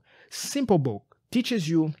wonderful book. Simple book. Teaches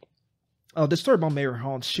you the story about Mary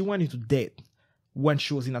Hunt. She went into debt when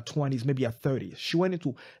she was in her 20s, maybe her 30s. She went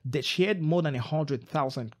into debt. She had more than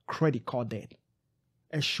 100,000 credit card debt.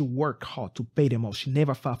 And she worked hard to pay them off. She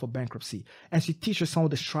never filed for bankruptcy. And she teaches some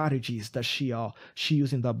of the strategies that she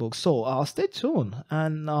used in that book. So stay tuned.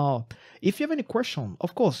 And if you have any question,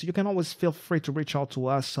 of course, you can always feel free to reach out to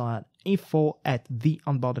us at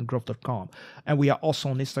info@theunboundedgrowth.com. And we are also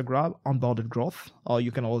on Instagram, Unbounded Growth.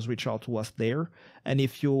 You can always reach out to us there. And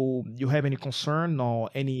if you have any concern or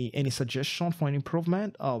any suggestion for an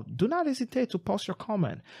improvement, do not hesitate to post your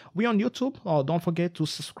comment. We're on YouTube. Don't forget to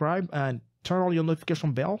subscribe and turn on your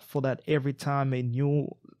notification bell for that every time a new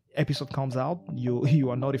episode comes out, you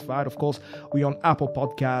are notified. Of course, we're on Apple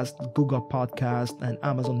Podcast, Google Podcast, and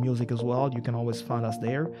Amazon Music as well. You can always find us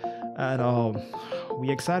there. And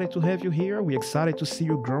we're excited to have you here. We're excited to see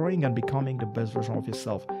you growing and becoming the best version of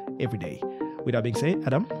yourself every day. With that being said,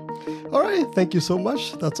 Adam? All right. Thank you so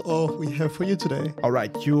much. That's all we have for you today. All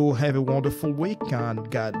right. You have a wonderful week, and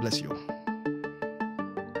God bless you.